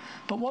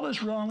 But what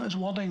is wrong is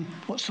wanting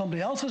what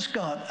somebody else has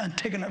got and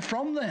taking it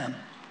from them.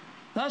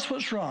 That's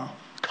what's wrong.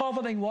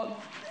 Coveting what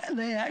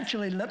they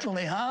actually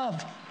literally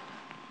have.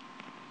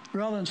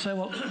 Rather than say,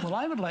 well,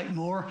 I would like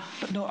more,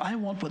 but no, I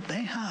want what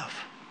they have.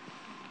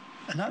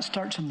 And that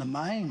starts in the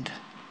mind.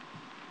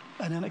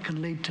 And then it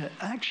can lead to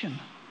action.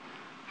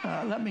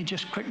 Let me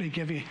just quickly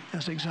give you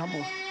this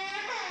example.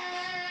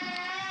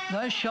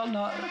 Thou shalt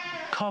not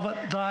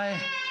covet thy...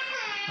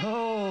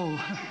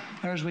 Oh,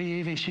 there's wee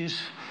Evie.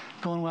 She's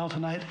going well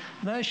tonight.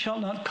 Thou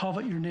shalt not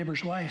covet your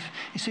neighbour's wife.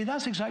 You see,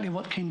 that's exactly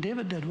what King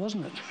David did,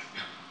 wasn't it?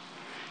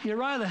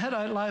 Uriah the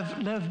Hittite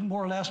lived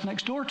more or less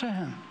next door to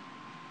him.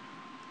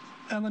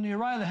 And when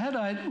Uriah the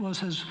Hittite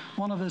was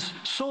one of his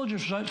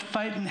soldiers was out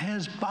fighting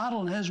his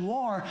battle and his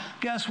war,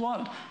 guess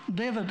what?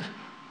 David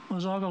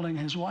was ogling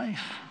his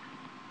wife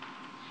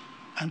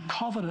and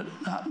coveted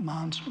that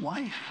man's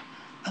wife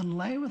and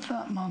lay with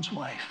that man's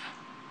wife.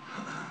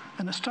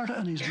 And it started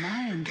in his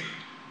mind,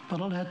 but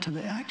it led to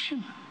the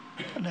action.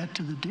 that led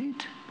to the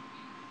deed.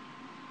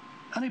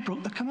 And he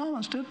broke the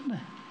commandments, didn't he?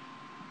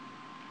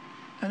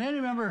 And then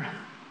remember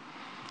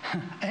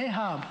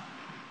Ahab,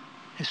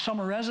 his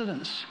summer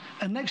residence.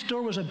 And next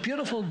door was a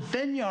beautiful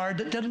vineyard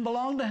that didn't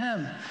belong to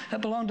him.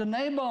 It belonged to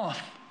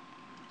Naboth.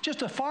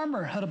 Just a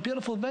farmer had a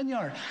beautiful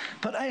vineyard.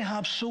 But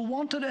Ahab so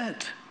wanted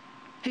it.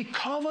 He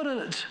coveted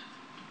it.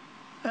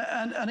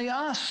 And he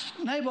asked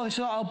Naboth, he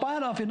said, I'll buy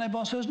it off you.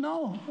 Naboth says,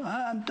 no,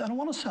 I don't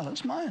want to sell it.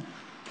 It's mine.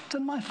 It's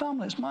in my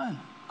family. It's mine.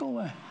 Go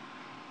away.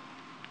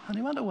 And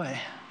he went away.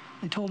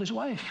 He told his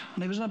wife.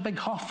 And he was in a big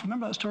huff.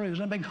 Remember that story? He was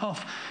in a big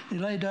huff. He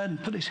lay down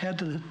and put his head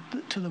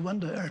to the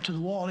window, or to the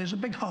wall. He was in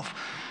a big huff.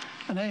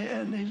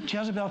 And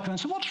Jezebel came and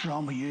said, what's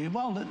wrong with you?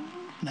 Well,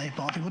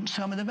 Naboth, he wouldn't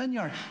sell me the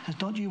vineyard. He says,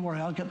 don't you worry,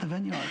 I'll get the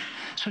vineyard.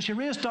 So she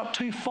raised up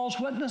 2 false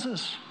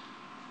witnesses.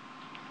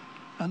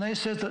 And they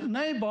said that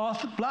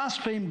Naboth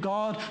blasphemed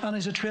God and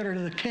he's a traitor to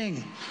the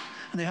king.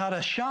 And they had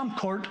a sham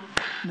court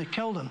and they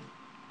killed him.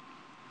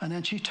 And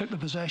then she took the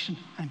possession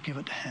and gave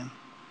it to him.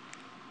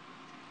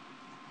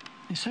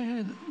 You see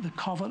how the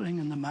coveting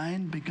in the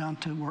mind began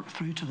to work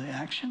through to the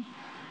action?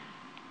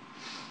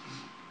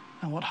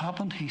 And what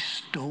happened? He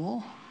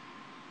stole.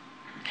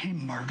 He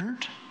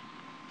murdered.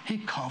 He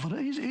coveted.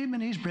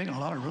 He's breaking a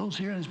lot of rules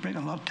here, and he's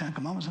breaking a lot of 10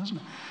 Commandments, isn't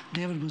it?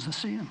 David was the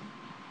same.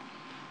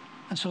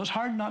 And so it's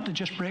hard not to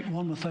just break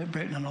one without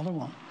breaking another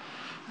one.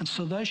 And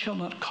so thou shalt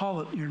not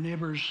covet your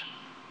neighbour's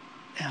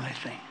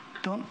anything.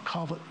 Don't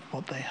covet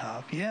what they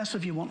have. Yes,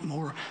 if you want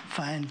more,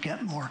 fine,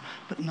 get more,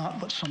 but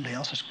not what somebody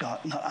else has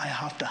got. Not I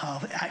have to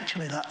have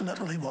actually that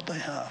literally what they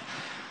have.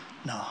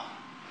 No.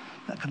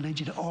 That can lead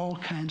you to all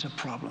kinds of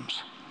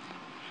problems.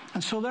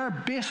 And so they're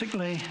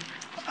basically,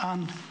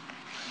 and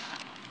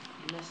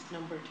you missed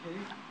number 2.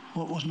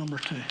 What was number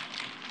 2?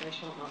 Thou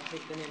shalt not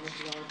take the name of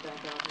the Lord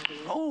thy God in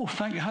vain. Oh,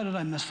 thank you. How did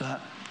I miss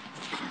that?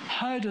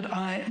 How did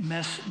I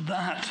miss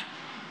that?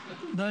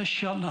 Thou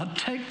shalt not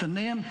take the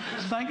name.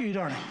 Thank you,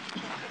 darling.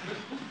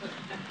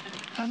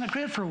 And they're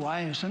great for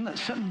wives, isn't it?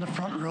 Sitting in the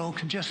front row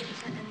can just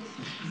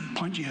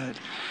point you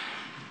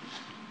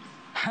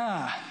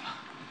out.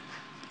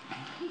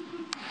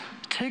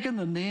 Taking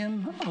the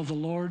name of the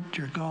Lord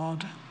your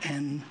God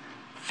in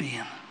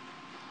vain.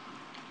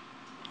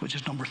 Which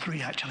is number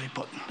 3, actually,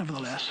 but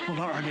nevertheless, we'll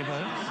not argue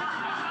about it.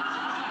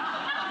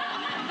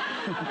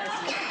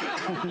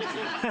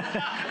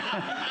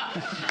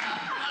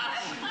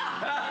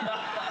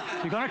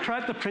 You're going to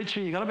correct the preacher.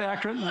 You've got to be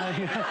accurate now.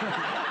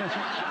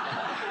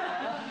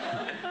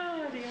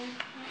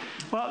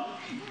 Well,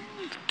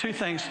 2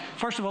 things.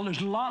 First of all,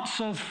 there's lots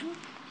of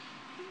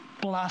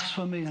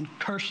blasphemy and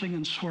cursing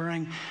and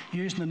swearing,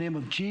 using the name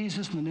of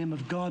Jesus and the name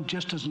of God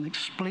just as an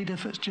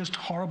expletive. It's just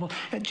horrible.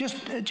 It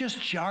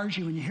just jars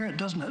you when you hear it,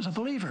 doesn't it, as a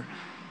believer?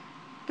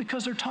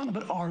 Because they're talking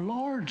about our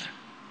Lord.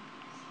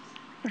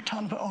 They're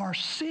talking about our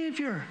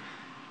Savior.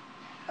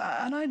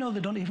 And I know they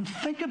don't even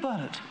think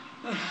about it.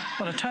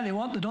 But I tell you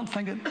what, they don't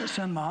think it's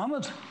in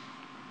Muhammad.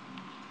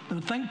 They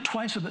would think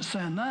twice about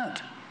saying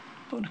that.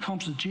 But when it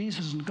comes to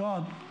Jesus and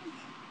God,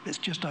 it's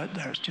just out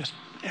there. It's just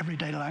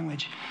everyday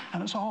language.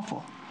 And it's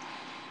awful.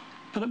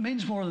 But it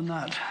means more than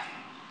that.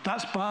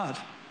 That's bad.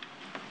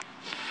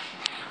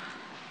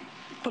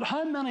 But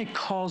how many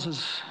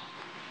causes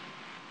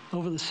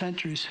over the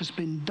centuries has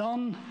been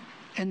done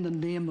in the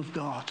name of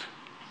God?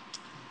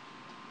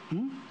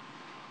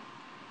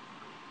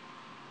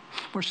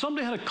 Where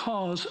somebody had a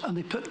cause and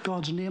they put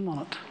God's name on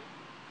it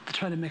to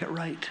try to make it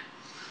right.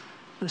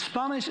 The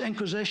Spanish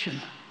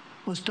Inquisition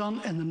was done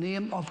in the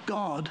name of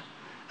God,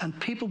 and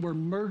people were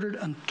murdered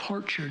and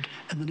tortured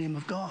in the name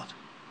of God.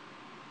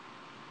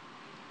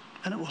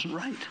 And it wasn't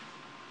right.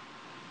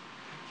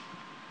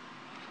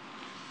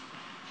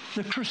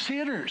 The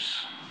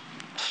Crusaders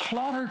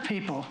slaughtered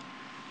people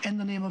in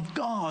the name of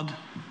God,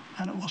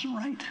 and it wasn't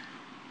right.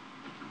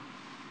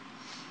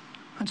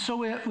 And so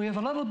we have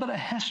a little bit of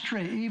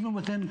history, even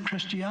within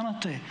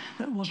Christianity,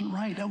 that wasn't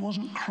right. It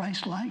wasn't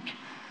Christ-like,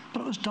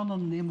 but it was done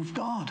in the name of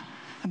God.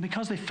 And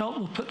because they felt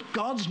we'll put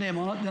God's name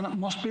on it, then it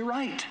must be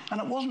right. And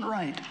it wasn't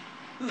right.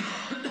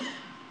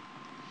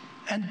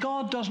 And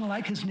God doesn't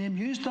like his name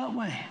used that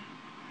way.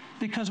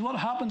 Because what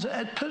happens,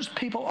 it puts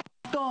people off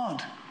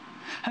God.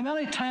 How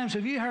many times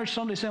have you heard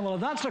somebody say, well,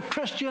 if that's a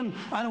Christian,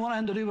 I don't want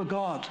anything to do with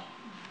God?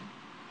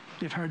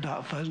 You've heard that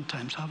 1,000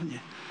 times, haven't you?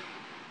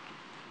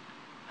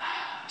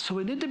 So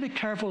we need to be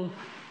careful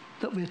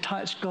that we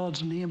attach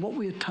God's name, what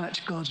we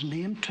attach God's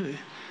name to,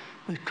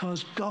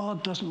 because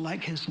God doesn't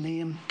like his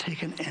name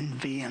taken in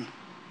vain.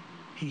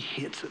 He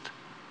hates it.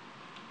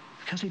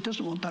 Because he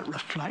doesn't want that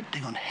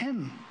reflecting on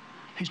him.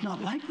 He's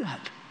not like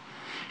that.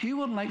 You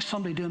wouldn't like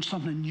somebody doing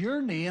something in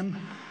your name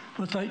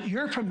without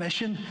your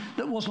permission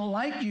that wasn't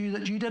like you,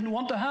 that you didn't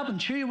want to happen.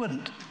 Sure you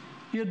wouldn't.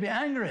 You'd be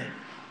angry.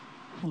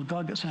 Well,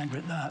 God gets angry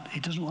at that. He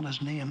doesn't want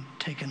his name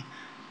taken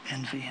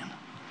in vain.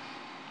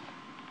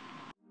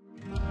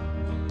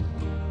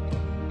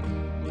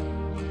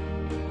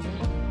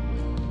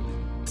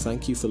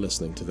 Thank you for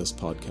listening to this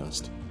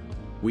podcast.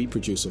 We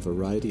produce a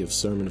variety of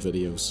sermon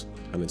videos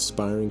and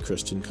inspiring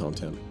Christian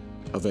content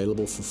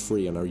available for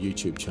free on our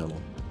YouTube channel.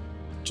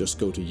 Just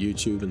go to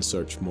YouTube and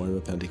search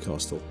Moira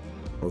Pentecostal,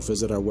 or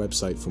visit our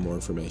website for more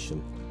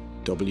information,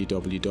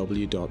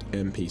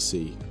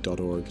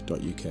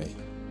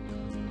 www.mpc.org.uk.